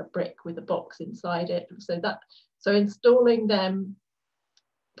basically a brick with a box inside it. So installing them,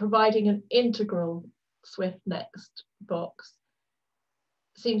 providing an integral swift nest box,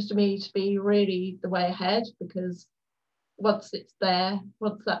 seems to me to be really the way ahead, because once it's there,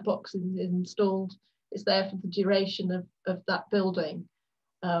 once that box is installed, it's there for the duration of that building,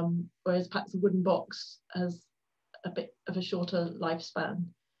 whereas perhaps a wooden box has a bit of a shorter lifespan.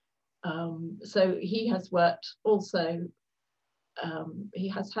 So he has worked also, he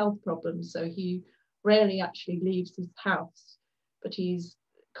has health problems, so he rarely actually leaves his house, but he's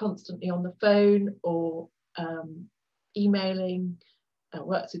constantly on the phone or emailing,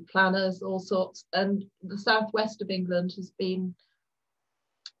 works with planners, all sorts. And the southwest of England has been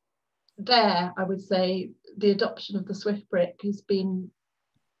there, I would say, the adoption of the swift brick has been,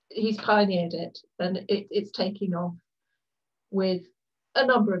 he's pioneered it, and it's taking off with a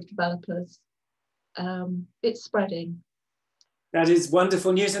number of developers. It's spreading. That is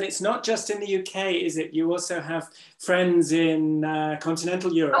wonderful news, and it's not just in the UK, is it? You also have friends in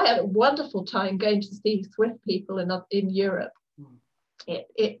continental Europe. I had a wonderful time going to see swift people in Europe.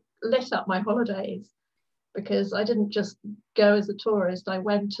 It lit up my holidays, because I didn't just go as a tourist. I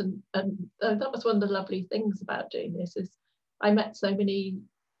went and that was one of the lovely things about doing this, is I met so many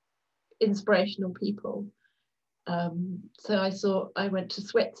inspirational people. So I went to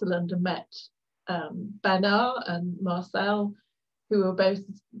Switzerland and met Bernard and Marcel, who were both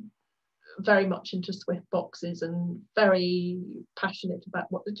very much into swift boxes and very passionate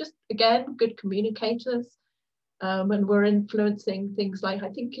about what they're just, again, good communicators, and were influencing things like, I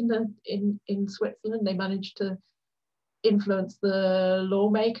think in Switzerland they managed to influence the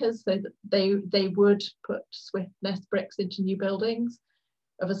lawmakers so that they would put swift nest bricks into new buildings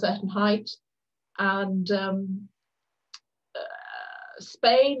of a certain height. And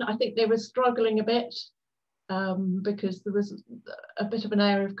Spain, I think they were struggling a bit because there was a bit of an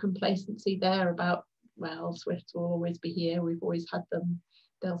air of complacency there about, well, swifts will always be here, we've always had them,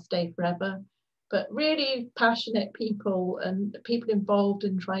 they'll stay forever. But really passionate people and people involved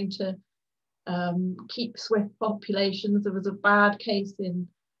in trying to keep swift populations. There was a bad case in,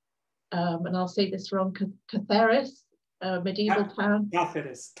 and I'll say this wrong, Catheris, a medieval town.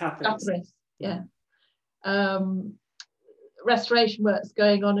 Catheris, yeah. Restoration works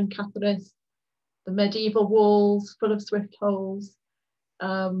going on in Catheris, the medieval walls full of swift holes.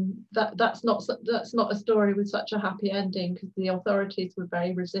 That's not a story with such a happy ending, because the authorities were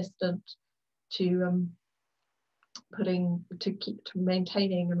very resistant to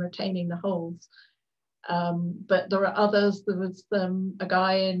maintaining and retaining the holes. But there are others. There was a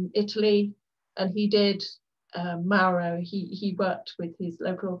guy in Italy, and he did Mauro. He worked with his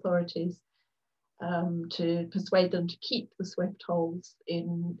local authorities to persuade them to keep the swift holes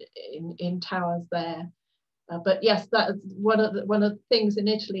in towers there. But yes, that is one of the things in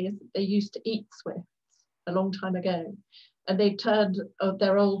Italy is that they used to eat swifts a long time ago, and they turned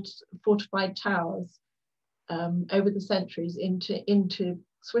their old fortified towers over the centuries into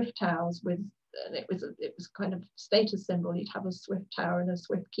swift towers with, and it was kind of status symbol. You'd have a swift tower and a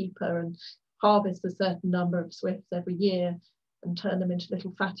swift keeper, and harvest a certain number of swifts every year and turn them into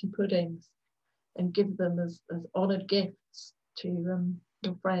little fatty puddings and give them as honoured gifts to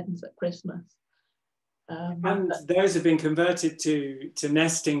your friends at Christmas. And those have been converted to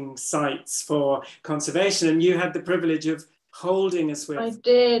nesting sites for conservation, and you had the privilege of holding a swift. I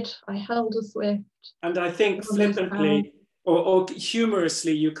did. I held a swift. And I think flippantly or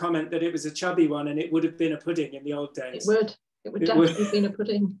humorously, you comment that it was a chubby one and it would have been a pudding in the old days. It would definitely have been a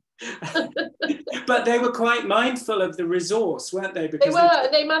pudding. But they were quite mindful of the resource, weren't they? Because they were.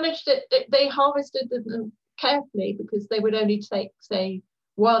 They managed it. They harvested them carefully, because they would only take, say,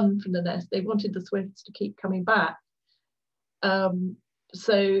 one from the nest. They wanted the swifts to keep coming back.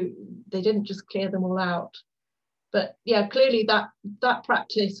 So they didn't just clear them all out. But yeah, clearly that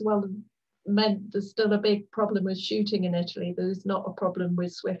practice, well, meant there's still a big problem with shooting in Italy. There's not a problem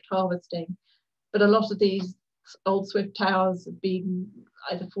with swift harvesting. But a lot of these old swift towers have been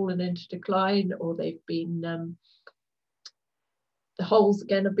either fallen into decline, or they've been, the holes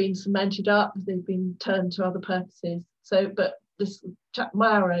again have been cemented up, they've been turned to other purposes. So, but this chap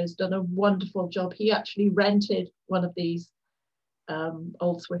Mauro's done a wonderful job. He actually rented one of these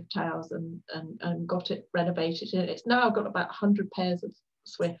old swift towers and got it renovated, and it's now got about 100 pairs of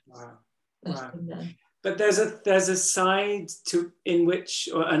swifts. Wow. Nesting there. But there's a side to in which,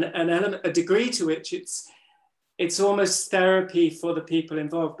 or an element, a degree to which it's almost therapy for the people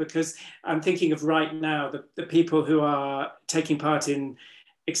involved, because I'm thinking of right now the people who are taking part in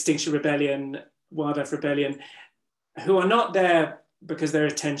Extinction Rebellion, Wildlife Rebellion, who are not there because they're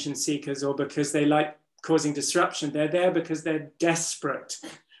attention seekers or because they like causing disruption. They're there because they're desperate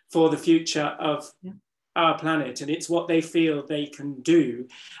for the future of our planet, and it's what they feel they can do.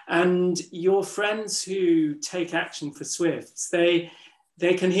 And your friends who take action for swifts, they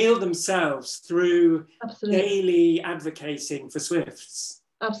can heal themselves through daily advocating for swifts.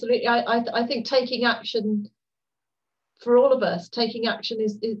 Absolutely. I think taking action, for all of us, taking action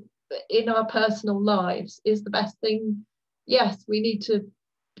is in our personal lives is the best thing. Yes, we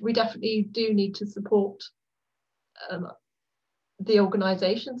definitely do need to support the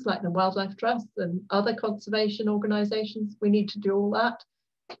organisations like the Wildlife Trust and other conservation organisations. We need to do all that,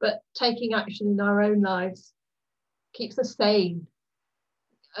 but taking action in our own lives keeps us sane,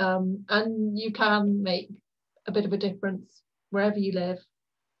 and you can make a bit of a difference wherever you live.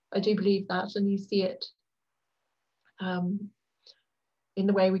 I do believe that, and you see it in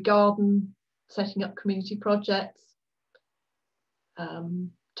the way we garden, setting up community projects,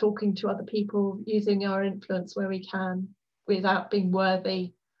 talking to other people, using our influence where we can without being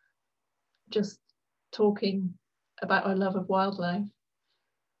worthy, just talking about our love of wildlife,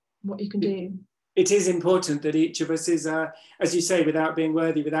 what you can do. It is important that each of us is, as you say, without being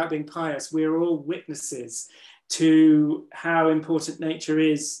worthy, without being pious, we're all witnesses to how important nature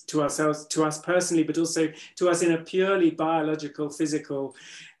is to ourselves, to us personally, but also to us in a purely biological, physical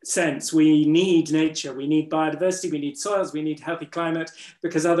sense. We need nature, we need biodiversity, we need soils, we need healthy climate,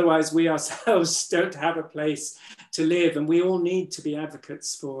 because otherwise we ourselves don't have a place to live, and we all need to be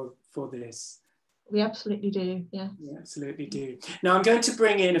advocates for this. We absolutely do, yeah. We absolutely do. Now I'm going to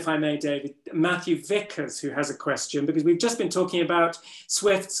bring in, if I may, David, Matthew Vickers, who has a question, because we've just been talking about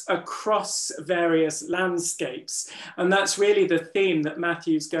swifts across various landscapes. And that's really the theme that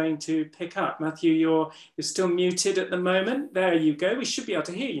Matthew's going to pick up. Matthew, you're still muted at the moment. There you go. We should be able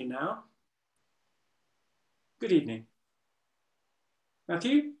to hear you now. Good evening.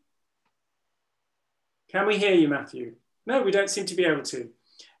 Matthew? Can we hear you, Matthew? No, we don't seem to be able to.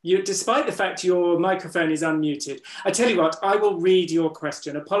 Despite the fact your microphone is unmuted. I tell you what, I will read your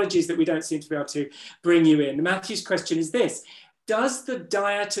question. Apologies that we don't seem to be able to bring you in. Matthew's question is this: does the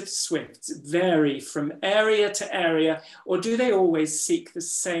diet of swifts vary from area to area, or do they always seek the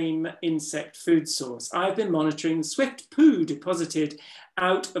same insect food source? I've been monitoring the swift poo deposited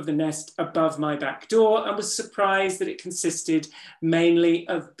out of the nest above my back door and was surprised that it consisted mainly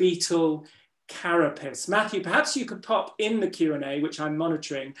of beetle carapace. Matthew, perhaps you could pop in the Q&A, which I'm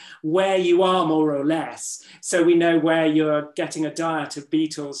monitoring, where you are more or less, so we know where you're getting a diet of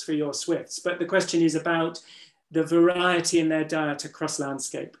beetles for your swifts. But the question is about the variety in their diet across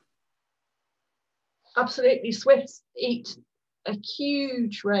landscape. Absolutely. Swifts eat a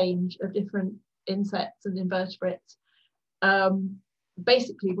huge range of different insects and invertebrates.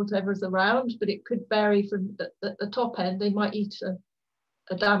 Basically whatever is around, but it could vary from the top end. They might eat a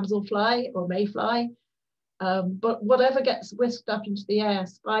damselfly or mayfly, but whatever gets whisked up into the air,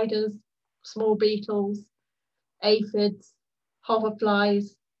 spiders, small beetles, aphids,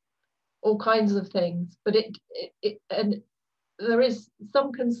 hoverflies, all kinds of things. But and there is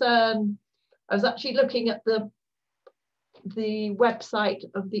some concern. I was actually looking at the website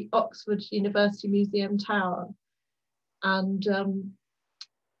of the Oxford University Museum Tower, and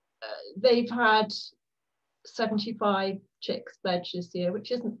they've had 75 chicks fledged this year,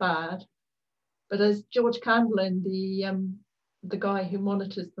 which isn't bad. But as George Candlin, the guy who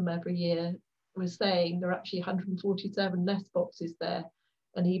monitors them every year, was saying, there are actually 147 nest boxes there,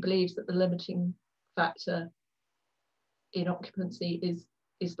 and he believes that the limiting factor in occupancy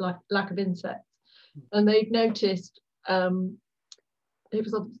is lack of insects. And they've noticed, they've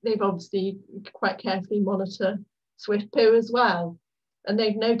obviously quite carefully monitor swift poo as well, and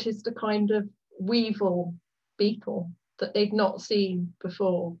they've noticed a kind of weevil beetle that they'd not seen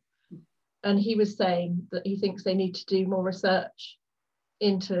before. And he was saying that he thinks they need to do more research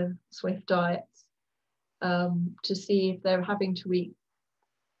into swift diets to see if they're having to eat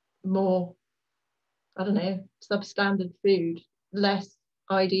more, I don't know, substandard food, less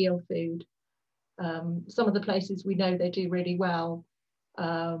ideal food. Some of the places we know they do really well,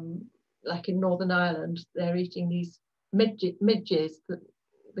 like in Northern Ireland, they're eating these midges,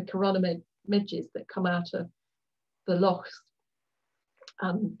 the corona midges that come out of the lochs,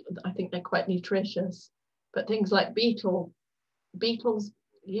 and I think they're quite nutritious. But things like beetles,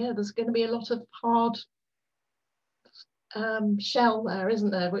 yeah, there's going to be a lot of hard shell there,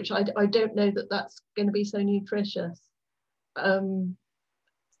 isn't there, which I don't know that that's going to be so nutritious.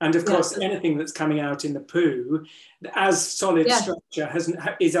 And of course, anything that's coming out in the poo, as solid structure,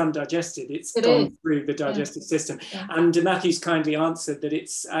 is undigested. It's gone through the digestive system. Yeah. And Matthew's kindly answered that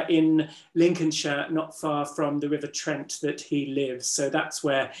it's in Lincolnshire, not far from the River Trent, that he lives. So that's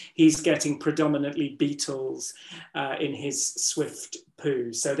where he's getting predominantly beetles in his swift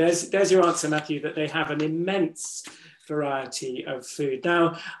poo. So there's your answer, Matthew, that they have an immense variety of food.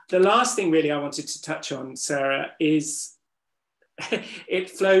 Now, the last thing really I wanted to touch on, Sarah, is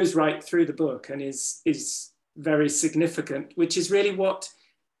it flows right through the book and is very significant, which is really what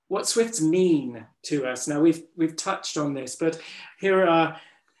swifts mean to us. Now we've touched on this, but here are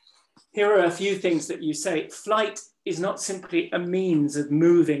a few things that you say. Flight is not simply a means of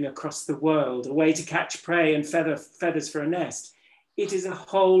moving across the world, a way to catch prey and feathers for a nest. It is a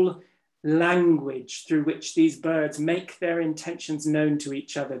whole language through which these birds make their intentions known to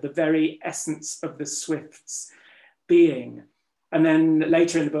each other, the very essence of the swift's being. And then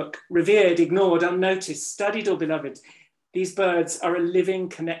later in the book, revered, ignored, unnoticed, studied or beloved, these birds are a living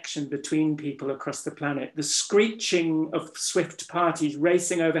connection between people across the planet. The screeching of swift parties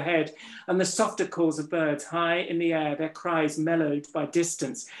racing overhead and the softer calls of birds high in the air, their cries mellowed by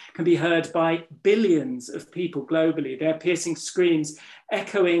distance, can be heard by billions of people globally. Their piercing screams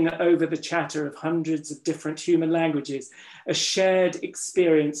echoing over the chatter of hundreds of different human languages, a shared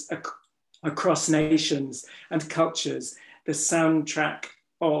experience across nations and cultures, the soundtrack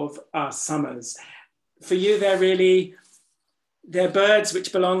of our summers. For you, they're birds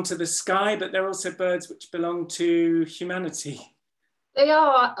which belong to the sky, but they're also birds which belong to humanity. They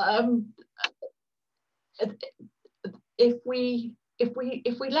are. If we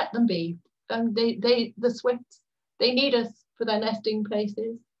let them be, the swifts, they need us for their nesting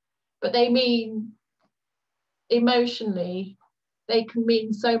places, but they mean emotionally, they can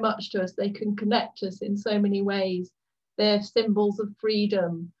mean so much to us. They can connect us in so many ways. They're symbols of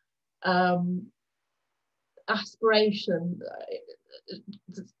freedom, aspiration.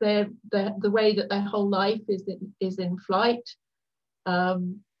 They're the way that their whole life is in flight.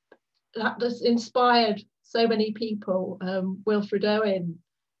 That has inspired so many people. Wilfred Owen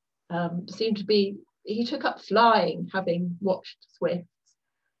seemed to be, he took up flying having watched swifts.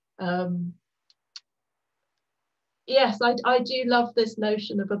 Yes, I do love this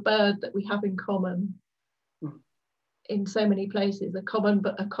notion of a bird that we have in common in so many places, a common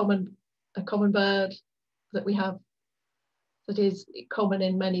bird that we have that is common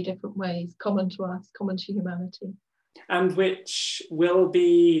in many different ways, common to us, common to humanity. And which will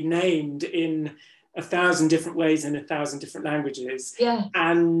be named in 1,000 different ways in 1,000 different languages, yes.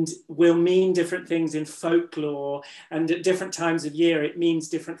 And will mean different things in folklore, and at different times of year it means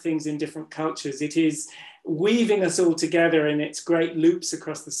different things in different cultures. It is weaving us all together in its great loops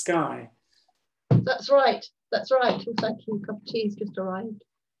across the sky. That's right, that's right. Well, thank you, a cup of tea's just arrived.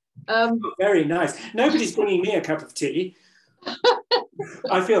 Very nice. Nobody's bringing me a cup of tea.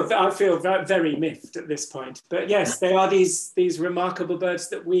 I feel very miffed at this point, but yes, they are these remarkable birds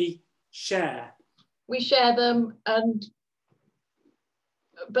that we share. We share them,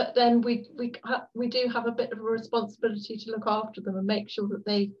 but then we do have a bit of a responsibility to look after them and make sure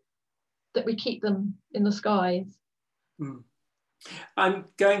that we keep them in the skies. I'm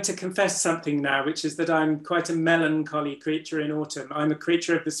going to confess something now, which is that I'm quite a melancholy creature in autumn. I'm a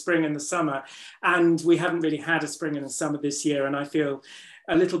creature of the spring and the summer, and we haven't really had a spring and a summer this year, and I feel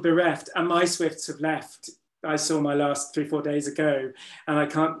a little bereft, and my swifts have left. I saw my last 3-4 days ago, and I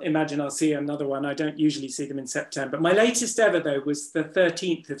can't imagine I'll see another one. I don't usually see them in September. My latest ever, though, was the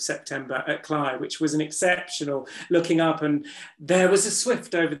 13th of September at Cley, which was an exceptional looking up, and there was a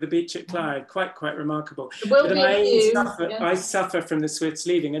swift over the beach at Cley, quite remarkable. But I suffer from the swifts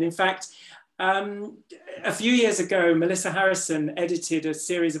leaving, and in fact, a few years ago, Melissa Harrison edited a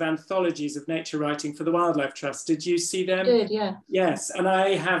series of anthologies of nature writing for the Wildlife Trust. Did you see them? I did, yeah. Yes, and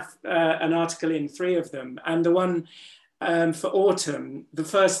I have an article in 3 of them. And the one for autumn, the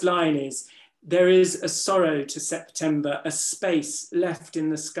first line is, "There is a sorrow to September, a space left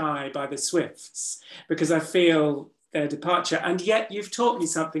in the sky by the swifts," because I feel their departure. And yet you've taught me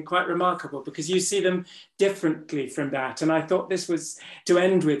something quite remarkable, because you see them differently from that. And I thought this was, to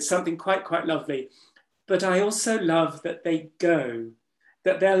end with, something quite lovely. But I also love that they go,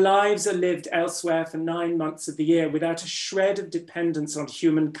 that their lives are lived elsewhere for 9 months of the year without a shred of dependence on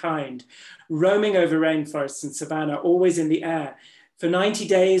humankind, roaming over rainforests and savanna, always in the air. For 90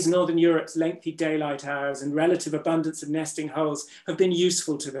 days, Northern Europe's lengthy daylight hours and relative abundance of nesting holes have been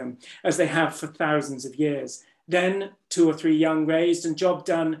useful to them, as they have for thousands of years. Then, 2 or 3 young raised and job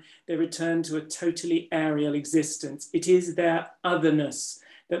done, they return to a totally aerial existence. It is their otherness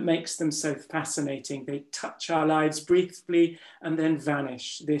that makes them so fascinating. They touch our lives briefly and then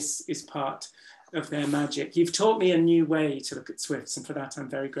vanish. This is part of their magic. You've taught me a new way to look at swifts, and for that I'm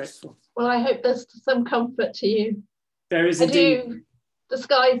very grateful. Well, I hope there's some comfort to you. There is indeed. The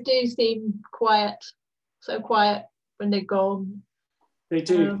skies do seem quiet, so quiet when they're gone. They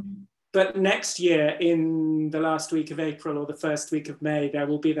do. But next year, in the last week of April or the first week of May, there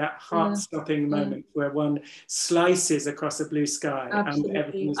will be that heart-stopping moment where one slices across a blue sky. Absolutely. And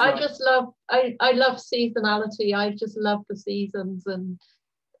everything is I just love, I love seasonality. I just love the seasons. And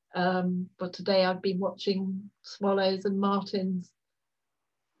but today I've been watching swallows and martins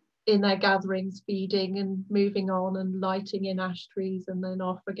in their gatherings, feeding and moving on and lighting in ash trees and then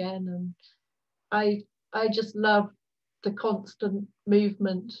off again. And I just love the constant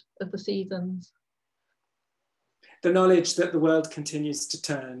movement of the seasons. The knowledge that the world continues to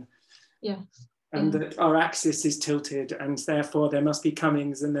turn. Yes. And that our axis is tilted, and therefore there must be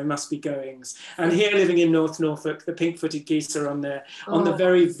comings and there must be goings. And here, living in North Norfolk, the pink-footed geese are on the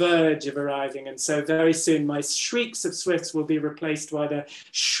very verge of arriving. And so very soon my shrieks of swifts will be replaced by the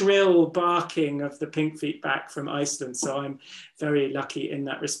shrill barking of the pink-feetback from Iceland. So I'm very lucky in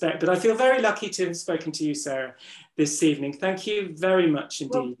that respect. But I feel very lucky to have spoken to you, Sarah, this evening. Thank you very much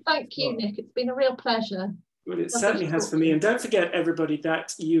indeed. Well, thank you, Nick. It's been a real pleasure. Well, it certainly has for me. And don't forget, everybody,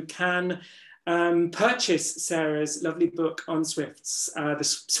 that you can purchase Sarah's lovely book on swifts, The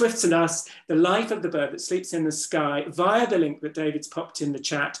Swifts and Us, The Life of the Bird That Sleeps in the Sky, via the link that David's popped in the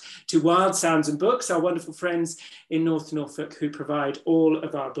chat to Wild Sounds and Books, our wonderful friends in North Norfolk who provide all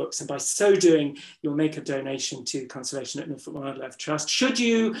of our books. And by so doing, you'll make a donation to Conservation at Norfolk Wildlife Trust. Should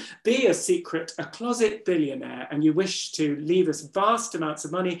you be a closet billionaire and you wish to leave us vast amounts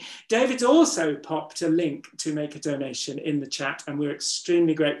of money, David's also popped a link to make a donation in the chat, and we're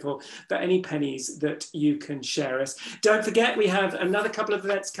extremely grateful for any pennies that you can share us. Don't forget, we have another couple of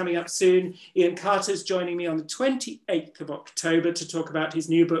events coming up soon. Ian Carter's joining me on the 28th of October to talk about his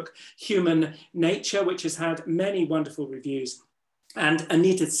new book, Human Nature, which has had many wonderful reviews. And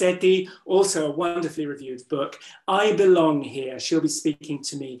Anita Sethi, also a wonderfully reviewed book, I Belong Here. She'll be speaking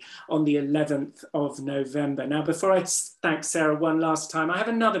to me on the 11th of November. Now, before I thank Sarah one last time, I have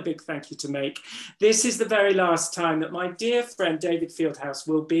another big thank you to make. This is the very last time that my dear friend David Fieldhouse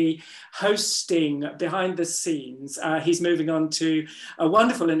will be hosting behind the scenes. He's moving on to a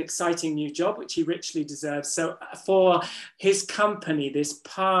wonderful and exciting new job, which he richly deserves. So for his company, this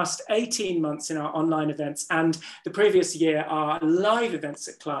past 18 months in our online events and the previous year, our live events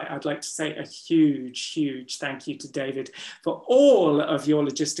at Cley, I'd like to say a huge, huge thank you to David for all of your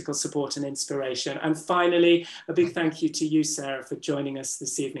logistical support and inspiration. And finally, a big thank you to you, Sarah, for joining us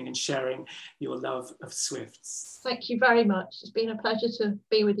this evening and sharing your love of swifts. Thank you very much. It's been a pleasure to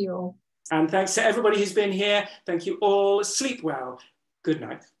be with you all. And thanks to everybody who's been here. Thank you all. Sleep well. Good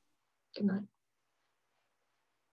night. Good night.